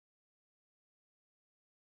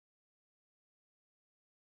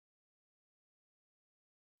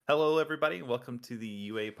Hello, everybody. Welcome to the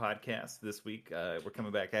UA podcast. This week, we're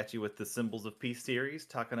coming back at you with the Symbols of Peace series,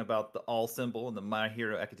 talking about the All Symbol and the My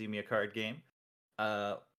Hero Academia card game.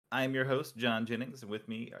 I am your host, John Jennings, and with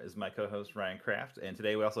me is my co-host, Ryan Kraft. And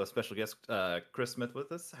today we also have special guest, Chris Smith,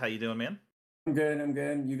 with us. How you doing, man? I'm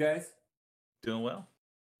good. You guys? Doing well.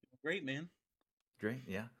 Great, man. Great,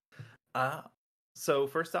 yeah. So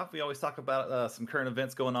first off, we always talk about some current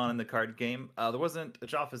events going on in the card game. There wasn't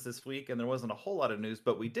a office this week, and there wasn't a whole lot of news,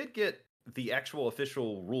 but we did get the actual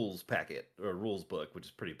official rules packet or rules book, which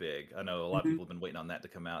is pretty big. I know a lot of people have been waiting on that to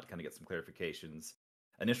come out to kind of get some clarifications.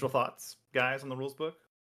 Initial thoughts, guys, on the rules book?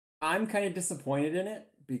 I'm kind of disappointed in it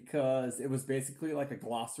because it was basically like a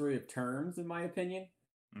glossary of terms, in my opinion.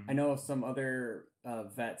 I know some other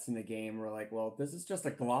vets in the game were like, well, this is just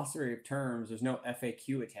a glossary of terms. There's no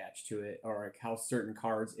FAQ attached to it, or like how certain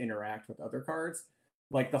cards interact with other cards.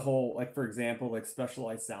 Like the whole, like for example, like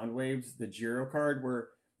specialized sound waves, the Giro card, where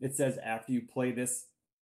it says after you play this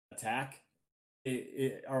attack,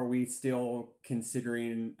 are we still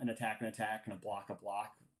considering an attack and a block a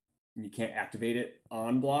block? And you can't activate it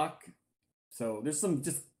on block. So there's some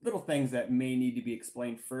just little things that may need to be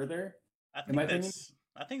explained further.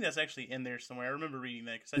 I think that's actually in there somewhere. I remember reading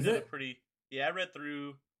that because I read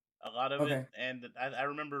through a lot of it, and I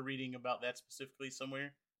remember reading about that specifically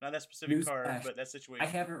somewhere. Not that specific card, but that situation. I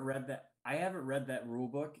haven't read that rule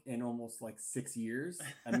book in almost like 6 years.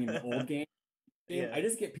 I mean, the old game. Yeah. I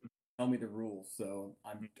just get people to tell me the rules, so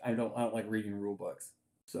I don't like reading rule books.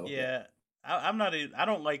 So yeah, I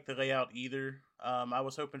don't like the layout either. I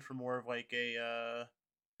was hoping for more of like I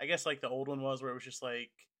guess like the old one was, where it was just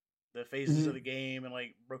like the phases of the game and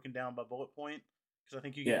like broken down by bullet point, because I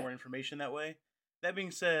think you get more information that way. That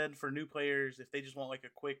being said, for new players, if they just want like a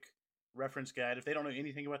quick reference guide, if they don't know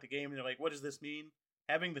anything about the game and they're like, what does this mean?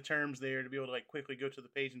 Having the terms there to be able to like quickly go to the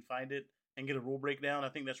page and find it and get a rule breakdown, I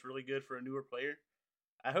think that's really good for a newer player.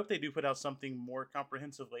 I hope they do put out something more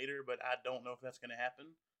comprehensive later, but I don't know if that's going to happen.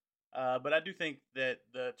 But I do think that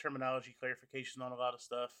the terminology clarification on a lot of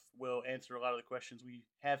stuff will answer a lot of the questions we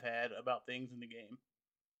have had about things in the game.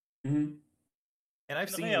 And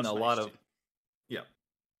I've seen a lot of,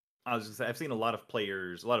 I was just saying, I've seen a lot of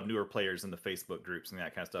players, a lot of newer players in the Facebook groups and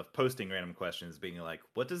that kind of stuff, posting random questions, being like,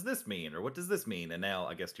 "What does this mean?" or "What does this mean?" And now,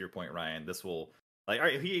 I guess to your point, Ryan, this will like, all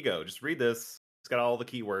right, here you go, just read this. It's got all the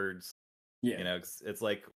keywords. Yeah, you know, it's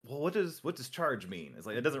like, well, what does charge mean? It's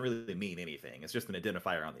like it doesn't really mean anything. It's just an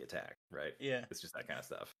identifier on the attack, right? Yeah, it's just that kind of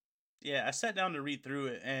stuff. Yeah, I sat down to read through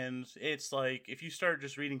it, and it's like if you start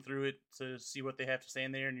just reading through it to see what they have to say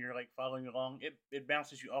in there, and you're like following along, it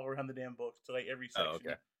bounces you all around the damn book to like every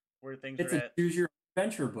section where things are at. It's a choose your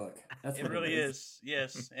adventure book. That's it. Really is.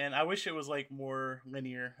 Yes, and I wish it was like more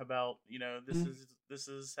linear about this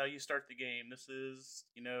is how you start the game. This is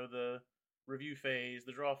the review phase,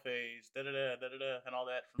 the draw phase, da da da da da, and all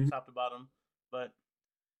that from top to bottom. But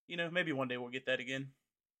maybe one day we'll get that again.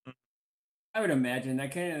 I would imagine. I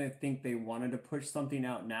kind of think they wanted to push something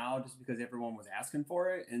out now just because everyone was asking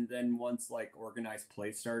for it. And then once like organized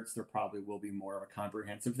play starts, there probably will be more of a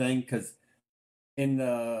comprehensive thing. Because in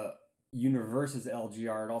the Universes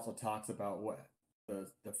LGR, it also talks about what the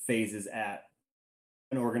phases at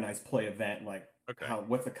an organized play event, like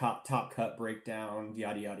what's the top cut breakdown,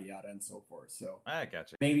 yada, yada, yada, and so forth. So I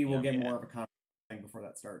gotcha. Maybe we'll get more of a comprehensive thing before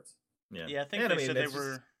that starts. Yeah, I think they said they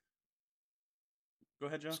were... Go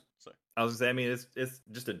ahead, John. Sorry. I was gonna say, I mean, it's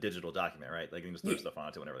just a digital document, right? Like, you can just throw stuff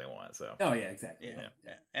onto it whenever they want. So. Oh yeah, exactly.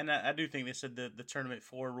 Yeah. And I do think they said the tournament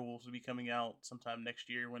 4 rules will be coming out sometime next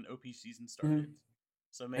year when OP season started.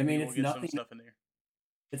 So maybe we'll get some stuff in there.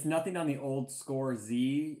 It's nothing on the old Score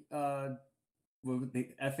Z. The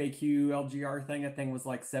FAQ LGR thing. I think was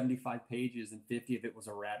like 75 pages and 50 of it was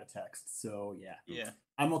errata text. So yeah.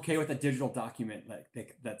 I'm okay with a digital document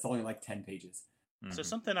that's only like 10 pages. So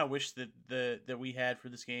something I wish that we had for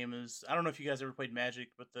this game is, I don't know if you guys ever played Magic,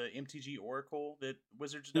 but the MTG Oracle that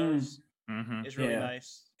Wizards does is really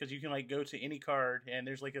nice, because you can like go to any card and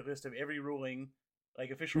there's like a list of every ruling,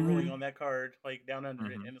 like official ruling on that card, like down under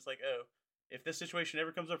it, and it's like, oh, if this situation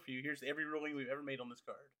ever comes up for you, here's every ruling we've ever made on this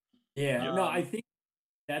card. Yeah, no, I think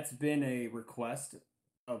that's been a request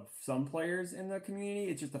of some players in the community.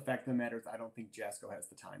 It's just the fact of the matter is I don't think Jasco has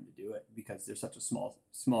the time to do it because they're such a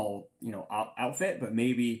small outfit. But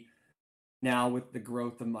maybe now with the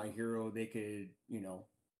growth of My Hero, they could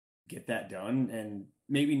get that done and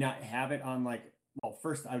maybe not have it on like, well,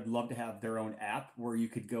 first I'd love to have their own app where you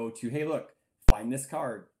could go to, hey, look, find this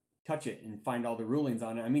card, touch it, and find all the rulings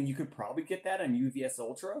on it. I mean, you could probably get that on UVS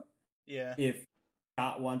Ultra. Yeah. If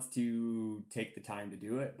Scott wants to take the time to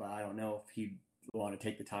do it, but I don't know if he'd want to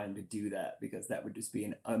take the time to do that, because that would just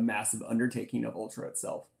be a massive undertaking of Ultra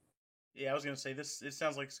itself. Yeah, I was gonna say this. It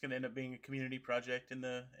sounds like it's gonna end up being a community project in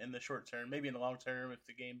the short term. Maybe in the long term, if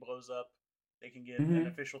the game blows up, they can get an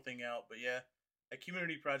official thing out. But yeah, a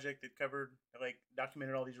community project that covered, like,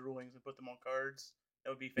 documented all these rulings and put them on cards. That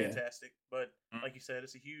would be fantastic. But like you said,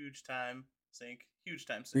 it's a huge time sink. Huge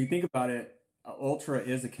time sink. When you think about it, Ultra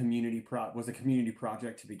is a community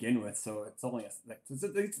project to begin with, so it's only at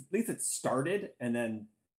least it started, and then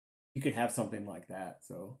you could have something like that.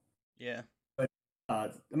 So yeah. But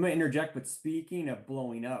I'm going to interject, but speaking of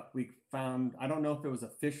blowing up, we found, I don't know if it was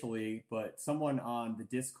officially, but someone on the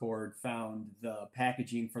Discord found the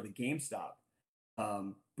packaging for the GameStop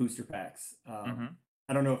booster packs.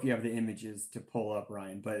 I don't know if you have the images to pull up,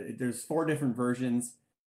 Ryan, but there's 4 different versions.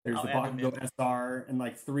 There's the Bakugo SR and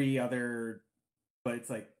like 3 other, but it's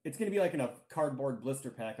going to be like in a cardboard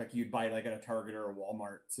blister pack, like you'd buy like at a Target or a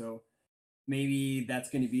Walmart. So maybe that's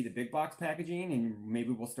going to be the big box packaging, and maybe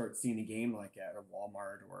we'll start seeing the game like at a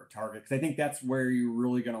Walmart or a Target, because I think that's where you're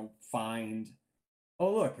really going to find,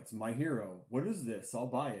 oh look, it's My Hero. What is this? I'll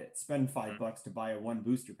buy it. Spend $5 to buy a 1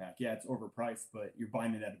 booster pack. Yeah, it's overpriced, but you're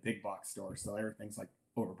buying it at a big box store, so everything's like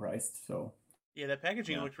overpriced. So yeah, that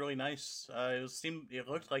packaging looked really nice. It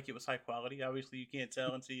looked like it was high quality. Obviously, you can't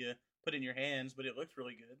tell until you put it in your hands, but it looked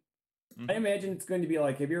really good. I imagine it's going to be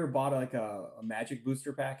like, have you ever bought like a Magic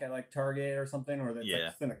booster pack at like Target or something, or that's like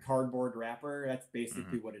just in a cardboard wrapper? That's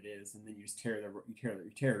basically what it is, and then you just tear it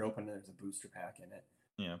open, and there's a booster pack in it.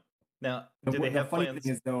 Yeah. Now, the funny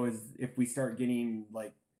thing is though, is if we start getting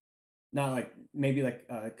like, not like maybe like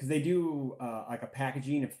because they do like a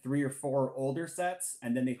packaging of 3 or 4 older sets,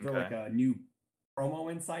 and then they throw like a new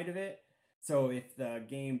promo inside of it. So if the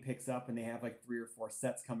game picks up and they have like 3 or 4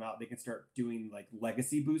 sets come out, they can start doing like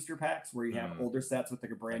legacy booster packs where you have older sets with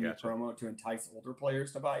like a brand new promo to entice older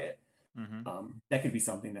players to buy it. That could be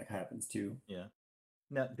something that happens too. Yeah.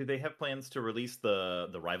 Now, do they have plans to release the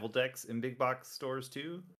rival decks in big box stores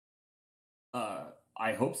too?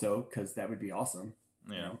 I hope so, because that would be awesome.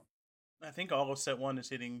 Yeah. You know? I think all of Set 1 is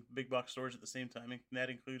hitting big box stores at the same time, and that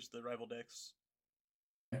includes the rival decks.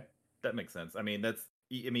 That makes sense. I mean,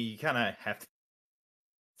 you kind of have to.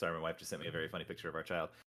 Sorry, my wife just sent me a very funny picture of our child.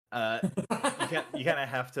 You kind of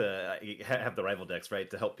have to have the rival decks, right,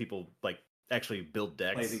 to help people like actually build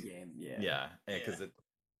decks. Play the game, yeah.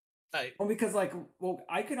 Because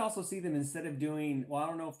I could also see them, instead of doing, I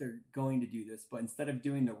don't know if they're going to do this, but instead of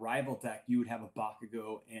doing the rival deck, you would have a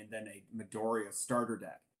Bakugo and then a Midoriya starter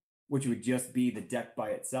deck, which would just be the deck by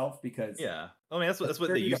itself. Because I mean that's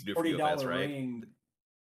what they used to do for UFS, right? Ring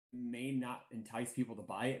may not entice people to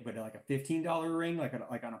buy it, but like a $15 ring, like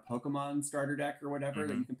on a Pokemon starter deck or whatever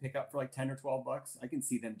that you can pick up for like $10 or $12, I can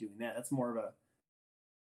see them doing that. That's more of a,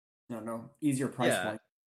 I don't know, easier price point.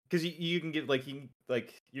 Because you can get like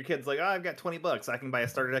your kid's like, I've got $20, I can buy a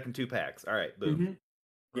starter deck in 2 packs. All right, boom.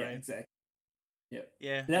 Yeah, exactly.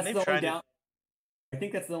 Yeah. And that's the only I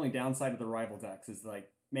think that's the only downside of the rival decks is like,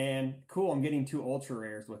 man, cool, I'm getting 2 ultra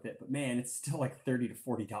rares with it, but man, it's still like $30 to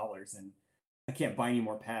 $40, and I can't buy any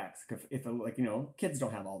more packs if like, kids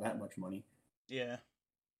don't have all that much money. Yeah,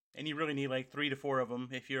 and you really need like 3 to 4 of them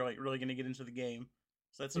if you're like really going to get into the game.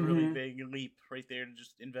 So that's a really big leap right there, to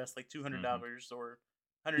just invest like $200 or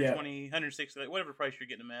 120, 160, like whatever price you're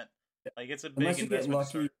getting them at. Like it's a big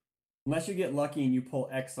investment. Unless you get lucky and you pull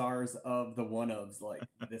XRs of the one-ofs like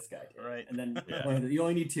this guy did. Right. And then you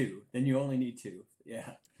only need 2. Then you only need 2.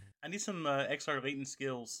 Yeah. I need some XR latent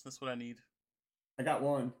skills. That's what I need. I got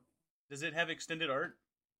 1. Does it have extended art?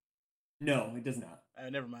 No, it does not.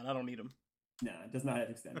 Never mind. I don't need them. No, it does not have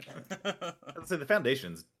extended art. I'd say the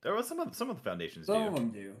foundations. There was some of the foundations. Some of them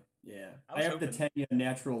do. Yeah. I have the Tenya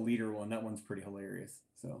natural leader one. That one's pretty hilarious.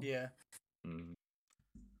 So yeah.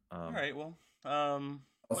 All right. Well.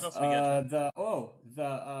 What else we got?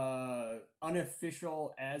 The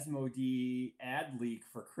unofficial Asmodee ad leak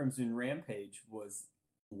for Crimson Rampage was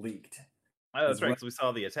leaked. Oh, that's right. Because we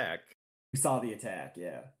saw the attack. We saw the attack,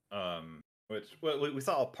 yeah. We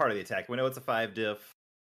saw part of the attack. We know it's a 5 diff.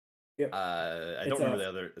 Yep. I don't remember the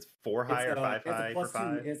other. It's 4 high or 5 high for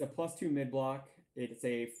 5. It's a +2 mid block. It's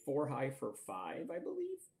a 4 high for 5, I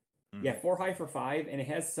believe. Yeah, 4 high for 5, and it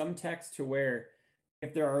has some text to where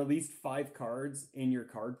if there are at least 5 cards in your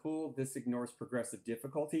card pool, this ignores progressive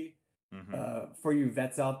difficulty. For you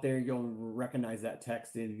vets out there, you'll recognize that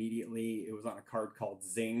text immediately. It was on a card called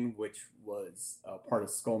Zing, which was part of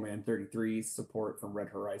Skullman 33's support from Red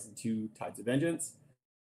Horizon 2 Tides of Vengeance.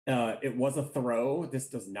 It was a throw. This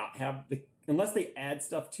does not have unless they add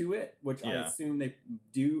stuff to it, which I assume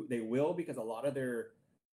they will, because a lot of their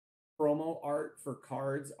promo art for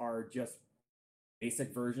cards are just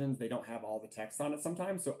basic versions, they don't have all the text on it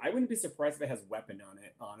sometimes. So I wouldn't be surprised if it has weapon on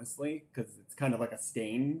it, honestly, because it's kind of like a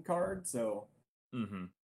stain card. So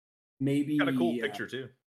maybe got a cool picture too.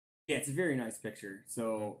 Yeah, it's a very nice picture.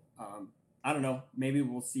 So I don't know. Maybe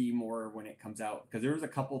we'll see more when it comes out, because there was a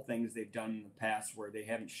couple things they've done in the past where they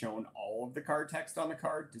haven't shown all of the card text on the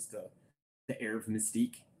card, just the air of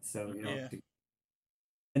mystique. So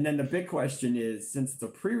and then the big question is, since it's a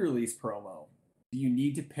pre-release promo, do you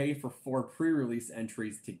need to pay for 4 pre-release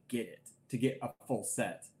entries to get a full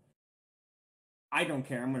set? I don't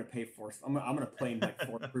care. I'm going to pay for. I'm going to play in like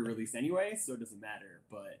 4 pre-release anyway, so it doesn't matter.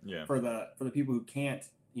 But for the people who can't,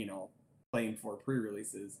 play in 4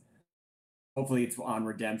 pre-releases, hopefully it's on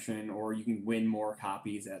redemption, or you can win more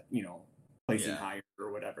copies at placing higher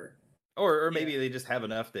or whatever. Or maybe they just have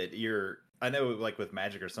enough that I know, like with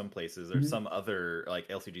Magic or some places or some other like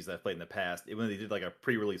LCGs that I've played in the past, when they did like a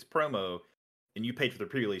pre-release promo and you paid for the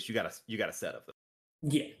pre-release, you got a set of them.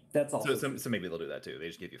 Yeah, that's also so maybe they'll do that too. They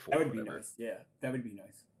just give you 4. That would be nice. Yeah, that would be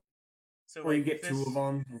nice. So or you get 2 of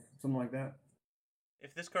them, something like that.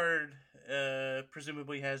 If this card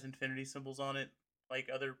presumably has infinity symbols on it, like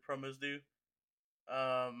other promos do,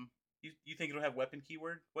 you think it'll have weapon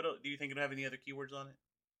keyword? What else, do you think it'll have any other keywords on it?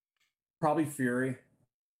 Probably Fury.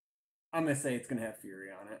 I'm gonna say it's gonna have Fury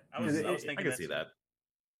on it. I was thinking I can see that.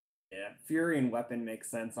 Yeah, Fury and weapon makes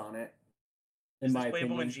sense on it. Is this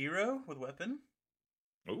playable in Giro with weapon?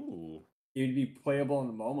 Ooh. It'd be playable in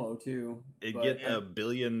the Momo too. It'd get 1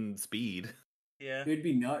 billion speed. Yeah. It'd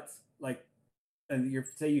be nuts. Like, and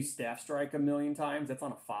say you staff strike 1 million times, that's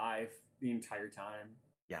on a 5 the entire time.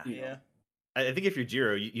 Yeah. Yeah. I think if you're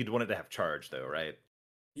Giro, you'd want it to have charge though, right?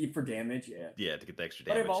 For damage, yeah. Yeah, to get the extra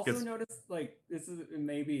damage. But I've also noticed, like, this is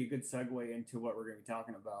maybe a good segue into what we're going to be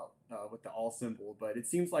talking about with the all symbol, but it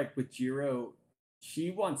seems like with Giro, she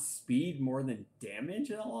wants speed more than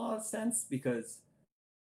damage in a lot of sense, because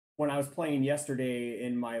when I was playing yesterday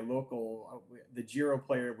in my local, the Giro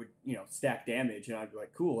player would, stack damage, and I'd be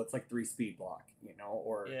like, cool, it's like 3 speed block,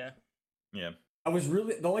 or... Yeah.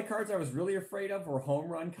 The only cards I was really afraid of were Home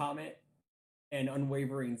Run, Comet, and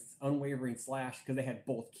Unwavering Slash, because they had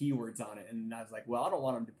both keywords on it, and I was like, well, I don't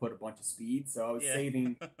want them to put a bunch of speed, so I was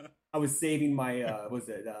saving my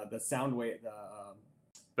the Soundwave, the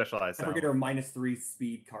Specialized sound. I forget her -3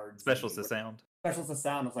 speed cards. Specialist of Sound. Specialist of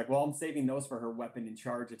Sound. I was like, well, I'm saving those for her weapon and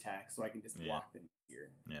charge attack, so I can just block them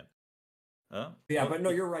here. Yeah. But no,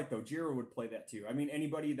 you're right though. Jiro would play that too. I mean,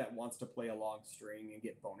 anybody that wants to play a long string and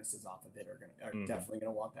get bonuses off of it are definitely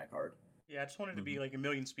gonna want that card. Yeah, I just wanted to be like 1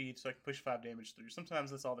 million speed so I can push 5 damage through.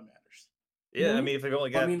 Sometimes that's all that matters. Yeah, I mean, if they've only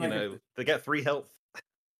got they got 3 health.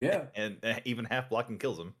 Yeah, and even half blocking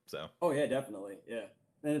kills them. So. Oh yeah, definitely. Yeah,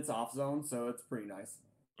 and it's off zone, so it's pretty nice.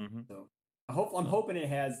 So I'm hoping it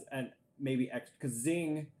has maybe extra, because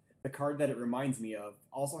Zing, the card that it reminds me of,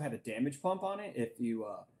 also had a damage pump on it. If you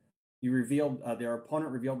revealed their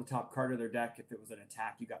opponent revealed the top card of their deck, if it was an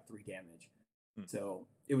attack, you got 3 damage. So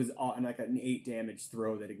it was on like an 8 damage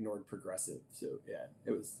throw that ignored progressive. So yeah, it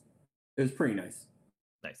was pretty nice.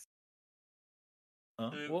 Nice.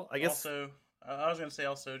 Well, I guess also I was gonna say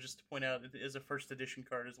also, just to point out, it is a first edition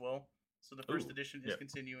card as well. So the first edition is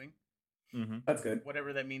continuing. That's good.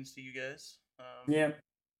 Whatever that means to you guys. It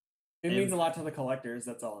means a lot to the collectors.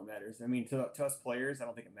 That's all that matters. I mean, to us players, I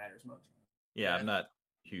don't think it matters much. Yeah, I'm not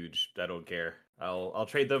huge. I don't care. I'll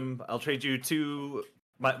trade them. I'll trade you 2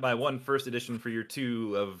 my 1 first edition for your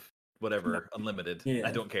 2 of whatever unlimited. Yeah.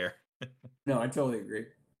 I don't care. No, I totally agree.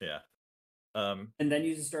 Yeah. And then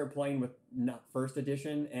you just start playing with not first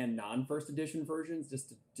edition and non-first edition versions,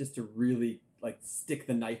 just to really like stick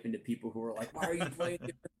the knife into people who are like, why are you playing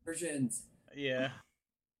different versions? Yeah.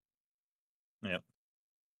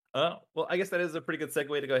 Well, I guess that is a pretty good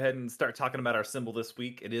segue to go ahead and start talking about our symbol this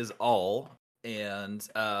week. It is all, and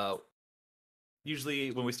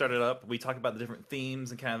usually when we start it up, we talk about the different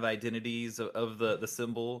themes and kind of identities of the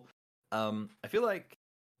symbol. I feel like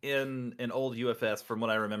in old UFS, from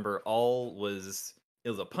what I remember, all was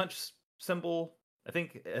a punch symbol. I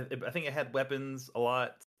think it had weapons a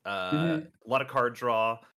lot, a lot of card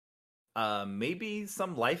draw. Maybe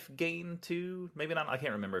some life gain too. Maybe not. I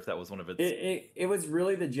can't remember if that was one of its. It was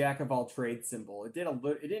really the jack of all trades symbol. It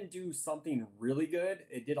didn't do something really good.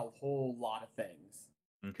 It did a whole lot of things.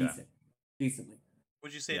 Okay. Decently.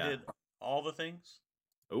 Would you say it did all the things?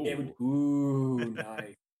 Ooh,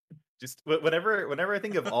 nice. Just whenever I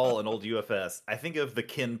think of all in old UFS, I think of the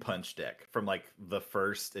Ken Punch deck from like the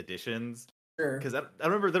first editions. Sure. Because I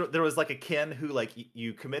remember there was like a Ken who like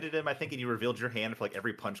you committed him, I think, and you revealed your hand for like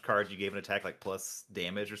every punch card you gave an attack like plus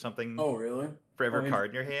damage or something. Oh, really? For every card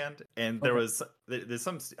in your hand, and there's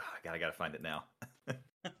some. Oh God, I gotta find it now.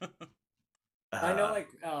 I know, like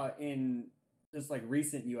in just like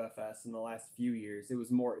recent UFS in the last few years,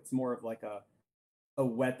 it's more of like a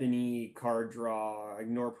weapony card draw,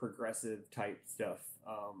 ignore progressive type stuff.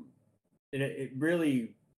 It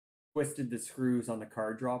really twisted the screws on the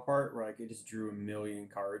card draw part, where like it just drew a million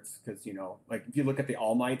cards because like if you look at the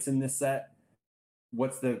All Mights in this set,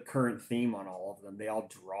 what's the current theme on all of them? They all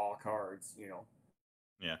draw cards.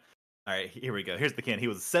 Yeah. All right, here we go. Here's the can. He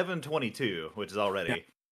was 722, which is already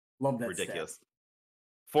Love that ridiculous. stat.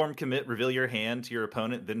 Form commit, reveal your hand to your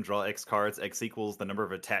opponent, then draw X cards. X equals the number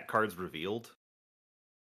of attack cards revealed.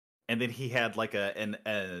 And then he had like a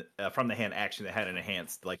from the hand action that had an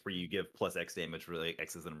enhanced, like where you give plus X damage, really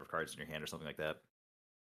X is the number of cards in your hand or something like that.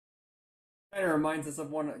 Kind of reminds us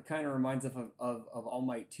of one. Kind of reminds us of All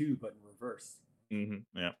Might 2, but in reverse. Mm-hmm.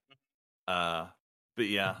 Yeah. But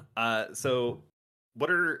yeah. So what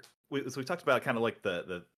are we talked about kind of like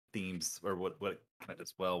the themes or what kind of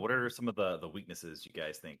as well. What are some of the weaknesses you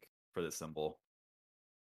guys think for this symbol?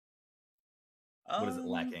 What is it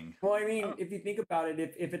lacking? Well, I mean, if you think about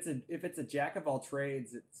it, if it's a jack of all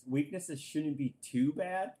trades, its weaknesses shouldn't be too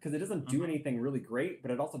bad because it doesn't do anything really great,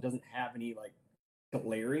 but it also doesn't have any like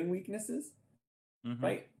glaring weaknesses,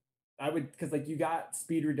 right? I would because like you got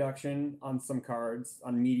speed reduction on some cards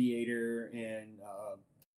on Mediator and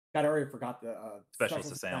God, I already forgot the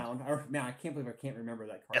Specialist of Sound. Man, I can't believe I can't remember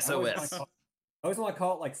that card. SOS. I always want to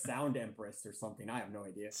call it like Sound Empress or something. I have no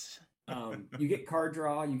idea. You get card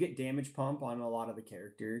draw, you get damage pump on a lot of the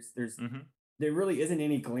characters. There really isn't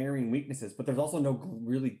any glaring weaknesses, but there's also no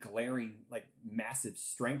really glaring like massive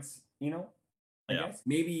strengths. I guess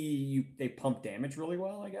maybe they pump damage really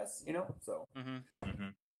well. I guess so.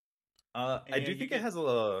 I do think it has a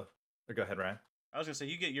little. Go ahead, Ryan. I was gonna say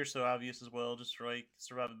you get You're So Obvious as well, just for like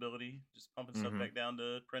survivability, just pumping stuff back down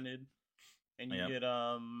to printed, and you get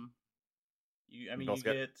you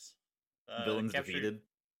get Villains capture, Defeated.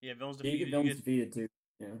 Yeah, Villains Defeated. You get Villains Defeated too.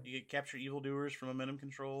 Yeah. You get Capture Evildoers for momentum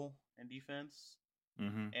control and defense,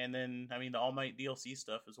 and then the All Might DLC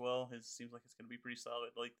stuff as well. It seems like it's gonna be pretty solid,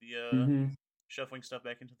 like the shuffling stuff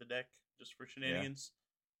back into the deck just for shenanigans.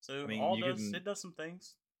 So it does some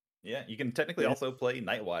things. Yeah, you can technically also play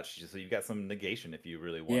Night Watch, so you've got some negation if you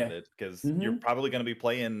really wanted it, because you're probably going to be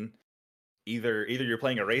playing either you're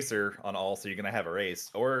playing Eraser on all, so you're going to have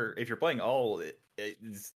Erase, or if you're playing all,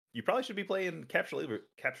 you probably should be playing Capsule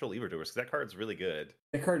Evildoers, because that card's really good.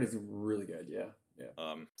 That card is really good, yeah.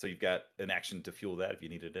 So you've got an action to fuel that if you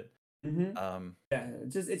needed it. Yeah,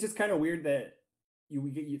 it's just kind of weird that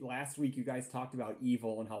last week you guys talked about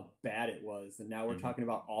Evil and how bad it was, and now we're talking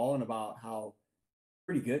about all and about how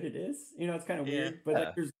pretty good it is. It's kind of weird, but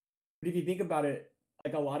like, but if you think about it,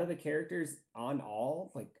 like a lot of the characters on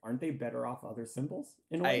all, like, aren't they better off other symbols?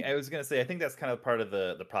 In a way? I was gonna say, I think that's kind of part of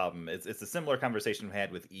the problem. It's a similar conversation we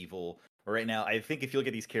had with Evil. Right now, I think if you look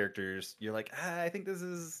at these characters, you're like, I think this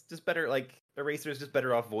is just better. Like Eraser is just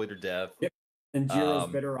better off Void or Death. Yep. And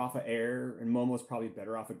Jiro's better off of Air, and Momo's probably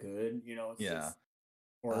better off of Good. It's just,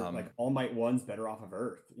 or like All Might 1's better off of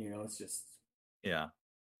Earth. It's just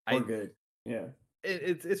or Good. Yeah.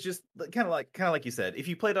 It's just kind of like you said. If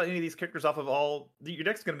you played any of these characters off of all, your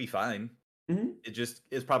deck's going to be fine. It just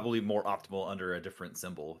is probably more optimal under a different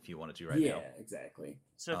symbol if you wanted to now. Yeah, exactly.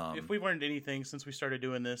 So if we learned anything since we started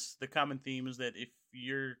doing this, the common theme is that if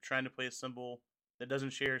you're trying to play a symbol that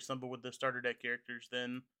doesn't share a symbol with the starter deck characters,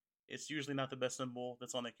 then it's usually not the best symbol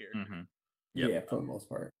that's on that character. Yeah, for the most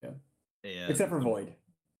part. Yeah. And Except for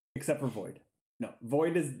Void. No,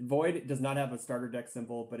 Void does not have a starter deck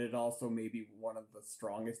symbol, but it also may be one of the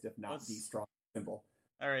strongest, if not the strongest symbol.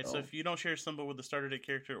 All right, so if you don't share a symbol with the starter deck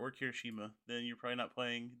character or Kirishima, then you're probably not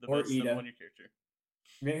playing the best symbol on your character.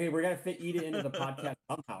 Hey, we're gonna fit Ida into the podcast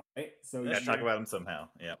somehow, right? So talk about him somehow.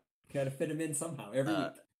 Yeah, gotta fit him in somehow every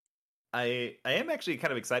week. I am actually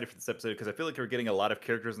kind of excited for this episode because I feel like we're getting a lot of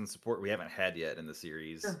characters and support we haven't had yet in the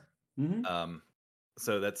series. Sure.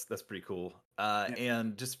 So that's pretty cool.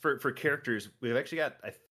 And just for characters, we've actually got,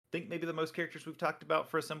 I think, maybe the most characters we've talked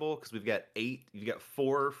about for a symbol, because we've got 8. You've got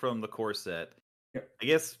 4 from the core set. Yep. I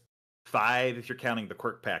guess 5 if you're counting the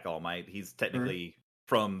Quirk Pack All Might. He's technically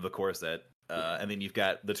from the core set. And then you've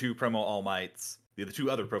got the 2 promo All Mights, the 2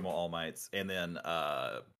 other promo All Mights, and then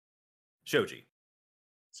Shoji.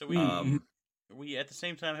 So we at the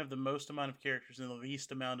same time have the most amount of characters and the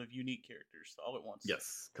least amount of unique characters all at once.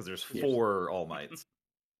 Yes, because there's 4 All Mights.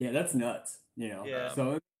 Yeah, that's nuts.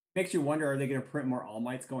 So it makes you wonder: are they going to print more All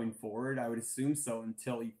Mights going forward? I would assume so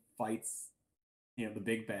until he fights, the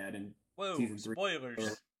big bad in season 3.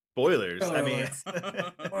 Spoilers. I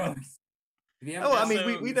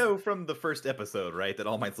mean, we know from the first episode, right, that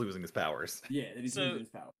All Might's losing his powers. Yeah, that he's losing his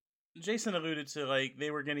powers. Jason alluded to like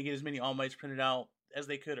they were going to get as many All Mights printed out as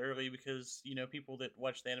they could early because people that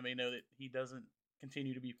watch the anime know that he doesn't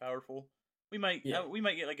continue to be powerful. We might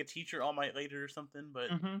get like a teacher All Might later or something, but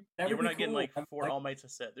we're not getting like 4 All Mights a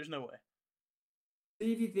set. There's no way.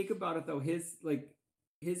 If you think about it, though, his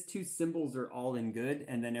 2 symbols are all in good,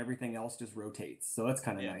 and then everything else just rotates. So that's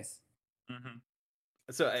kind of nice. Mm-hmm.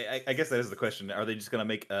 So I guess that is the question. Are they just going to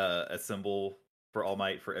make a symbol for All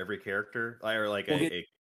Might for every character, or like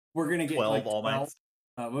we're gonna get 12 like All Mights?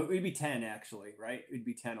 Well, it'd be 10 actually, right? It'd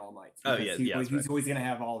be 10 All Mights. Oh yeah, he's right. always gonna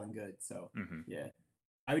have all in good. So yeah,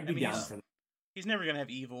 I would be down for that. He's never gonna have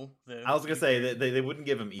evil, though. I was gonna say that they wouldn't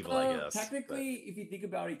give him evil. I guess technically, if you think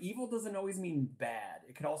about it, evil doesn't always mean bad.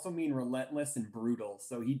 It could also mean relentless and brutal.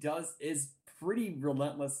 So he is pretty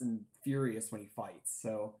relentless and furious when he fights.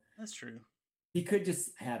 So that's true. He could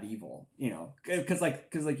just have evil, because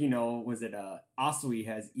was it Asui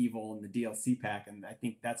has evil in the DLC pack, and I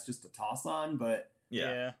think that's just a toss on. But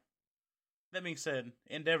yeah. That being said,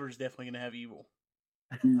 Endeavor's definitely gonna have evil.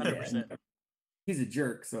 100%. He's a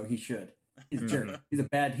jerk, so he should. He's a jerk. He's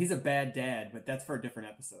a bad dad, but that's for a different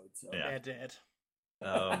episode. So bad dad.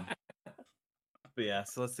 But yeah,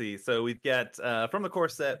 so let's see. So we've got from the core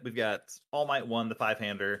set, we've got All Might 1, the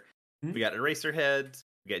 5-hander. We got Eraserhead,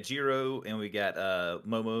 we got Jiro, and we got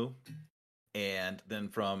Momo. And then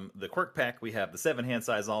from the quirk pack, we have the 7-hand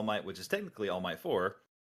size All Might, which is technically All Might 4.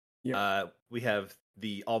 Yeah. We have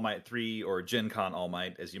the All Might 3, or Gen Con All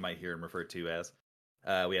Might, as you might hear him referred to as.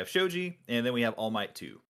 We have Shoji, and then we have All Might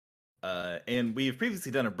 2. And we've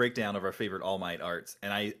previously done a breakdown of our favorite All Might arts,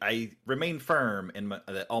 and I remain firm in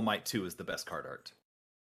that All Might 2 is the best card art.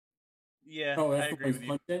 Yeah, that's I agree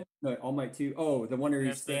with you. The All Might 2. Oh, the one where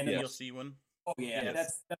you're standing. The DLC one. Oh yeah,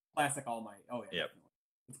 that's classic All Might. Oh yeah. Yep.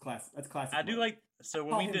 It's classic. That's classic. I do like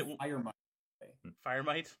when we did Fire Might. Fire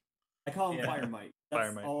Might. I call him Fire Might.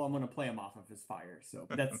 That's all I'm going to play him off of is fire. So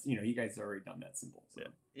that's you guys have already done that symbol. So.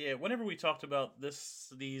 Yeah. Whenever we talked about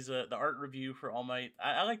the art review for All Might,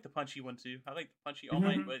 I like the punchy one too. I like the punchy All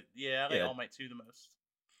Might, but I like All Might 2 the most.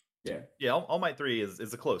 Yeah. All Might 3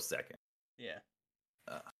 is a close second. Yeah.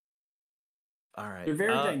 All right. They're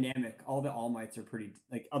very dynamic. All the All Mights are pretty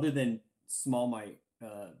other than Small Might.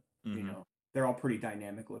 They're all pretty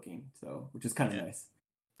dynamic looking. So which is kind of nice.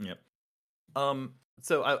 Yep.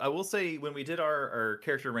 So I will say, when we did our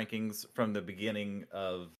character rankings from the beginning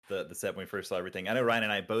of the set, when we first saw everything, I know Ryan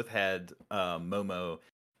and I both had Momo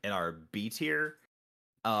in our B tier.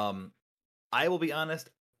 I will be honest,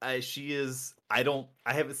 she is. I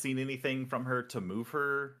haven't seen anything from her to move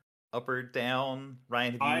her up or down.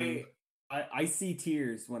 Ryan, have you? I see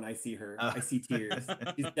tears when I see her. I see tears.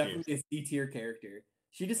 She's definitely a C tier character.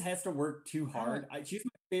 She just has to work too hard. She's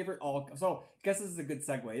my favorite all. So I guess this is a good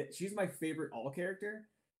segue. She's my favorite all character,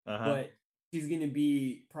 but she's going to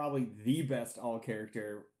be probably the best all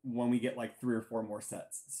character when we get like 3 or 4 more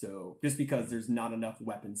sets. So just because there's not enough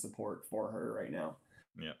weapon support for her right now.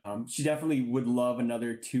 Yeah. She definitely would love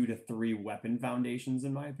another 2 to 3 weapon foundations,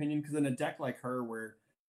 in my opinion, because in a deck like her where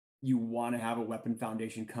you want to have a weapon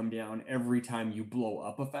foundation come down every time you blow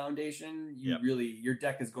up a foundation, your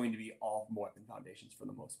deck is going to be all weapon foundations for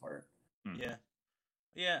the most part.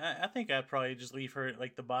 Yeah, I think I'd probably just leave her at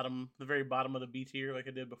like the very bottom of the B tier, like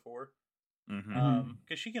I did before.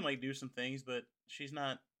 Because she can like do some things, but she's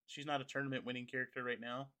not a tournament winning character right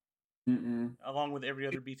now. Along with every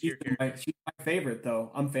other B tier character. She's my favorite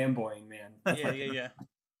though. I'm fanboying, man. Yeah.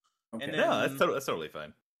 Okay. And then, no, that's totally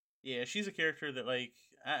fine. Yeah, she's a character that like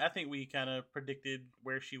I think we kind of predicted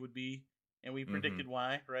where she would be, and we predicted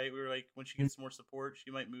why, right? We were like, when she gets more support,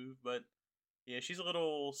 she might move, but yeah, she's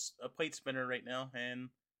a plate spinner right now, and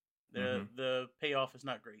the payoff is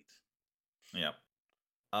not great. Yeah.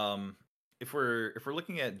 If we're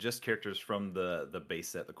looking at just characters from the base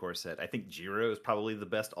set, the core set, I think Jiro is probably the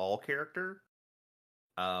best all character.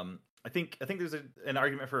 I think there's an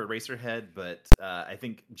argument for Eraserhead, but I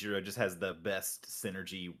think Jiro just has the best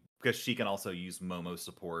synergy because she can also use Momo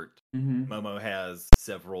support. Momo has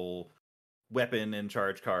several weapon and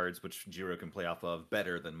charge cards, which Jiro can play off of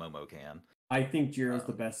better than Momo can. I think Jiro's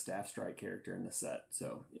the best staff strike character in the set.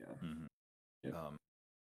 So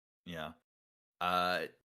yeah.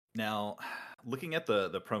 Now, looking at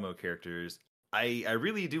the promo characters, I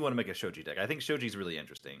really do want to make a Shoji deck. I think Shoji's really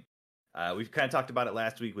interesting. We've kind of talked about it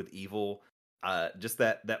last week with Evil. Just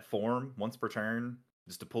that form once per turn,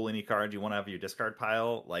 just to pull any card you want out of your discard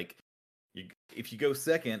pile. Like, if you go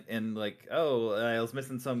second and like, I was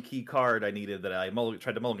missing some key card I needed that I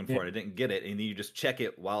tried to mulligan for and I didn't get it, and then you just check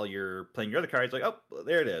it while you're playing your other cards. Like,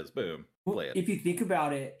 there it is, boom, play it. If you think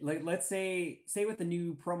about it, like let's say with the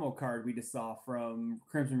new promo card we just saw from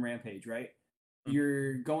Crimson Rampage, right?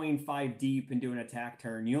 you're going 5 deep and doing an attack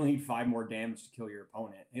turn. You only need 5 more damage to kill your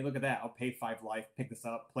opponent. Hey, look at that! I'll pay 5 life, pick this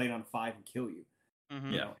up, play it on 5, and kill you.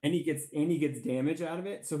 Mm-hmm. You know, and he gets damage out of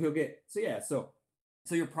it. So he'll get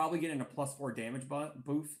so you're probably getting a +4 damage buff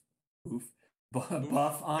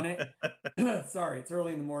on it. Sorry, it's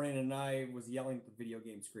early in the morning and I was yelling at the video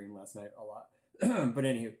game screen last night a lot. But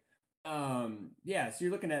anywho, yeah, so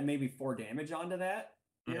you're looking at maybe 4 damage onto that,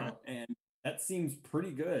 you know, and that seems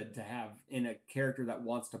pretty good to have in a character that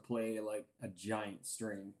wants to play like a giant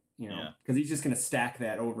string, you know, because he's just going to stack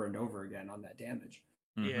that over and over again on that damage.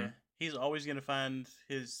 Yeah, he's always going to find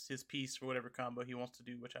his piece for whatever combo he wants to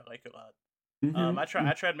do, which I like a lot.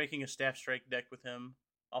 I tried making a staff strike deck with him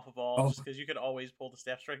off of all, just because you could always pull the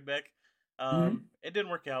staff strike deck. It didn't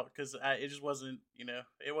work out because it just wasn't, you know,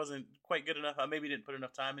 it wasn't quite good enough. I maybe didn't put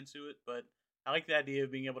enough time into it, but I like the idea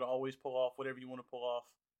of being able to always pull off whatever you want to pull off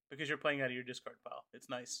because you're playing out of your discard pile. It's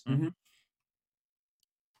nice.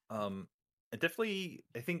 Definitely,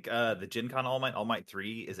 I think the Gen Con All Might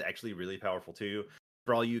 3 is actually really powerful too.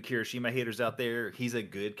 For all you Kirishima haters out there, he's a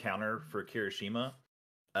good counter for Kirishima.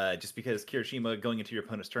 Just because Kirishima going into your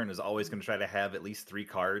opponent's turn is always going to try to have at least 3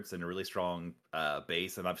 cards and a really strong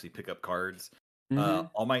base and obviously pick up cards.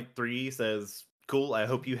 All Might 3 says, cool, I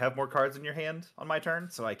hope you have more cards in your hand on my turn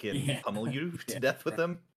so I can pummel you to death with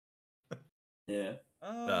them.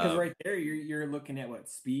 Because right there, you're looking at what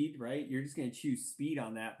speed, right? You're just going to choose speed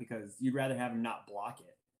on that because you'd rather have him not block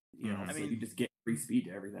it. You know, I mean, you just get free speed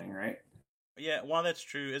to everything, right? Yeah, while that's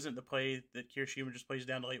true, isn't the play that Kirishima just plays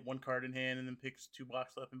down to like 1 card in hand and then picks 2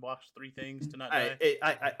 blocks up and blocks 3 things to not die?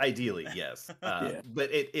 Ideally, yes. But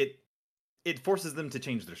it forces them to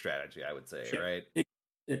change their strategy, I would say, right?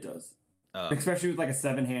 It does. Especially with like a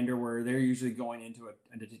 7-hander where they're usually going into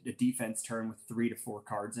a defense turn with 3 to 4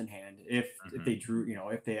 cards in hand if they drew, you know,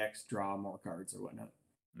 if they draw more cards or whatnot.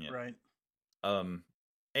 Yeah. Right.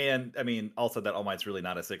 And I mean, also that All Might's really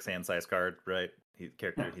not a 6-hand size card, right?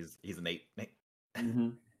 He's an 8.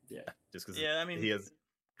 Yeah. Just because I mean, he has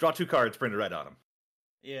draw 2 cards printed right on him.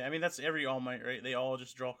 Yeah, I mean that's every All Might, right? They all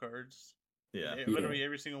just draw cards. Yeah. Literally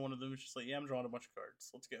every single one of them is just like, yeah, I'm drawing a bunch of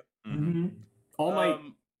cards. Let's go. All Might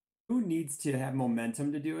who needs to have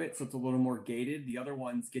momentum to do it, so it's a little more gated. The other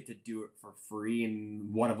ones get to do it for free,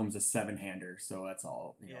 and one of them's a 7-hander, so that's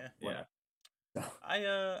all. You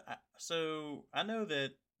know, So I know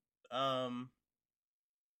that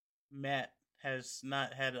Matt has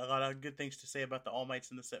not had a lot of good things to say about the All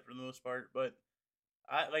Mights in the set for the most part, but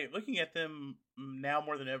I like looking at them now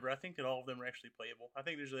more than ever. I think that all of them are actually playable. I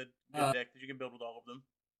think there's a good deck that you can build with all of them.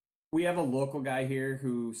 We have a local guy here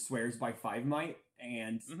who swears by 5 Might,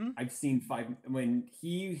 and I've seen 5 when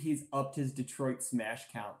he's upped his Detroit Smash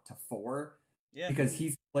count to 4. Yeah, because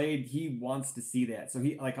he wants to see that. So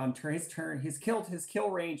he like on his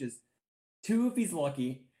kill range is 2 if he's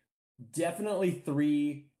lucky, definitely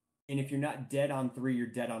 3, and if you're not dead on 3, you're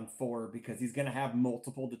dead on 4 because he's gonna have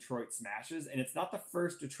multiple Detroit Smashes, and it's not the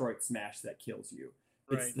first Detroit Smash that kills you.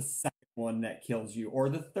 It's the second one that kills you, or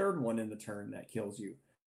the third one in the turn that kills you.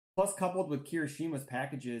 Plus, coupled with Kirishima's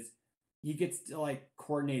packages, he gets to like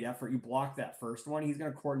coordinate effort. You block that first one, he's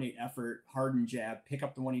going to coordinate effort, harden jab, pick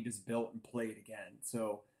up the one he just built, and play it again.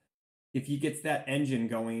 So if he gets that engine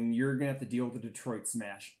going, you're going to have to deal with the Detroit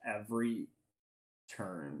Smash every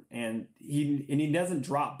turn. And he doesn't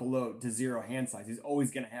drop below to 0 hand size. He's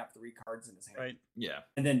always going to have 3 cards in his hand. Right. Yeah.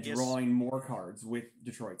 And then drawing more cards with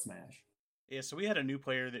Detroit Smash. Yeah, so we had a new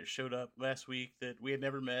player that showed up last week that we had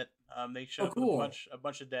never met. They showed up with a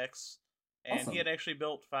bunch of decks, and he had actually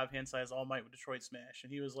built 5 hand size All Might with Detroit Smash,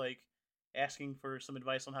 and he was like asking for some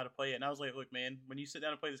advice on how to play it. And I was like, look, man, when you sit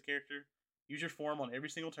down and play this character, use your form on every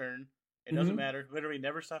single turn. It doesn't matter. Literally,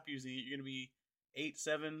 never stop using it. You're gonna be 8,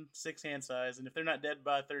 7, 6 hand size, and if they're not dead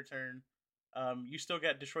by 3rd turn, you still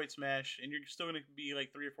got Detroit Smash, and you're still gonna be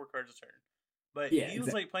like 3 or 4 cards a turn. But he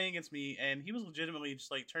was like playing against me, and he was legitimately just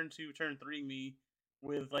like turn 2, turn 3 me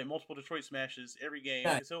with like multiple Detroit Smashes every game.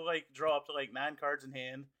 Yeah. So he'll like draw up to like 9 cards in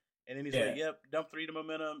hand, and then he's like, "Yep, dump 3 to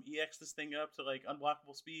momentum, EX this thing up to like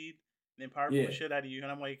unblockable speed, and then powerful the shit out of you." And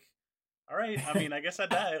I'm like, "All right, I mean, I guess I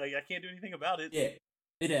die. Like I can't do anything about it." Yeah,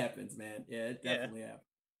 it happens, man. Yeah, it definitely happens.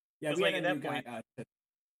 Yeah, we had a new guy.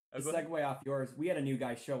 To segue off yours, we had a new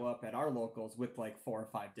guy show up at our locals with like 4 or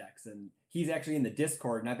 5 decks, and he's actually in the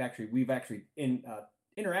Discord, and we've actually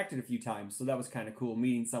interacted a few times, so that was kind of cool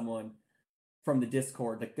meeting someone from the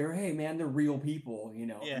Discord. Like they're they're real people, you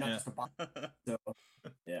know, not just a bot. So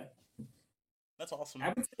yeah, that's awesome.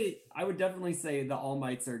 I would definitely say the All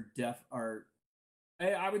Mights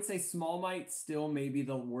I would say Small Might still maybe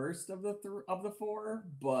the worst of the 4,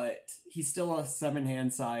 but he's still a 7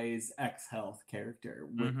 hand size X health character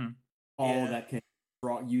with all that can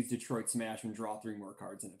use Detroit Smash and draw 3 more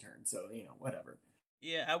cards in a turn. So whatever.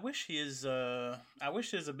 Yeah, I wish his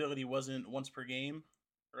ability wasn't once per game,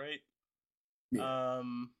 right? Yeah.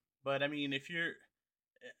 But I mean,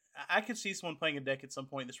 I could see someone playing a deck at some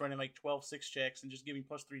point that's running like 12 6-checks and just giving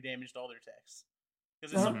 +3 damage to all their attacks.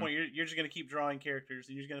 Because at some point you're just gonna keep drawing characters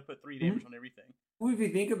and you're just gonna put 3 damage on everything. Well, if you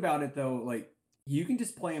think about it though, like you can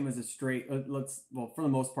just play him as a straight. For the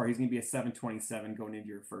most part, he's gonna be a 7/27 going into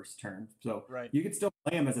your first turn. So you could still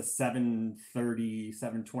play him as a 7/30,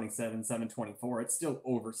 7/27, 7/24. It's still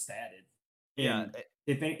overstated. Yeah. And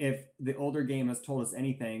if the older game has told us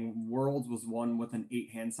anything, Worlds was won with an 8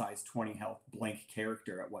 hand size, 20 health blank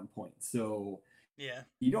character at one point. So yeah,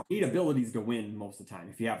 you don't need abilities to win most of the time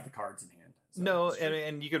if you have the cards in hand. So, no,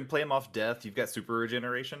 and you can play him off death. You've got super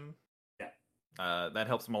regeneration. Yeah. That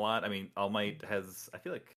helps him a lot. I mean, All Might has, I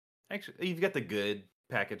feel like, actually, you've got the good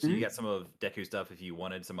package. So you got some of Deku stuff if you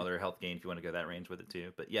wanted some other health gain, if you want to go that range with it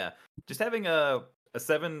too. But yeah, just having a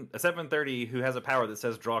 7/30 who has a power that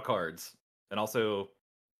says draw cards and also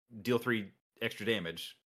deal 3 extra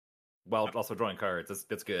damage while also drawing cards.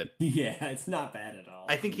 That's good. Yeah, it's not bad at all.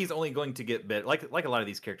 I think he's only going to get better. Like a lot of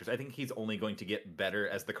these characters, I think he's only going to get better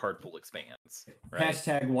as the card pool expands. Right?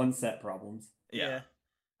 # one set problems. Yeah.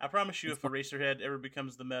 I promise you, if Eraserhead ever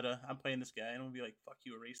becomes the meta, I'm playing this guy and I'm gonna be like, "Fuck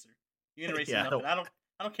you, Eraser. You ain't erasing nothing. I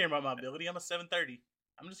don't care about my ability. I'm a 7/30.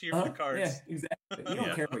 I'm just here for the cards." Yeah, exactly. You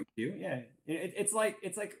don't care what you do. Yeah, it's like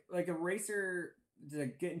Eraser to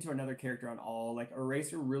get into another character on all. Like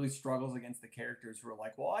Eraser really struggles against the characters who are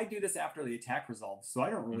like, "Well, I do this after the attack resolves, so I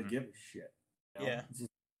don't really give a shit." Yeah,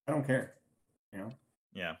 I don't care.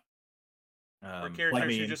 Yeah. Or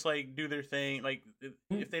characters who just like do their thing, like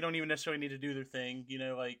if they don't even necessarily need to do their thing,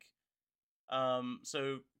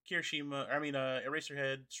 so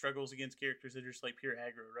Eraserhead struggles against characters that are just like pure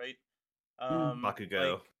aggro, right?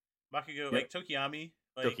 Bakugo, like Tokiyami.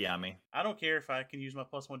 Tokiyami. I don't care if I can use my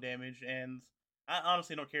 +1 damage, and I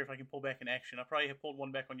honestly don't care if I can pull back an action. I probably have pulled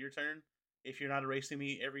one back on your turn if you're not erasing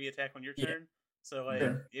me every attack on your turn. So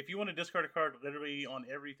if you want to discard a card literally on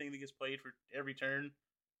everything that gets played for every turn,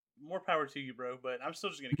 more power to you, bro. But I'm still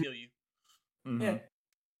just gonna kill you. Yeah.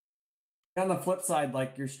 On the flip side,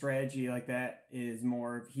 like your strategy like that is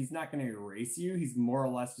more, he's not going to erase you. He's more or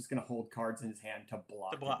less just going to hold cards in his hand to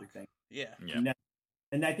block everything. Yeah.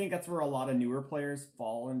 And I think that's where a lot of newer players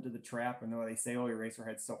fall into the trap. And they say, "Oh,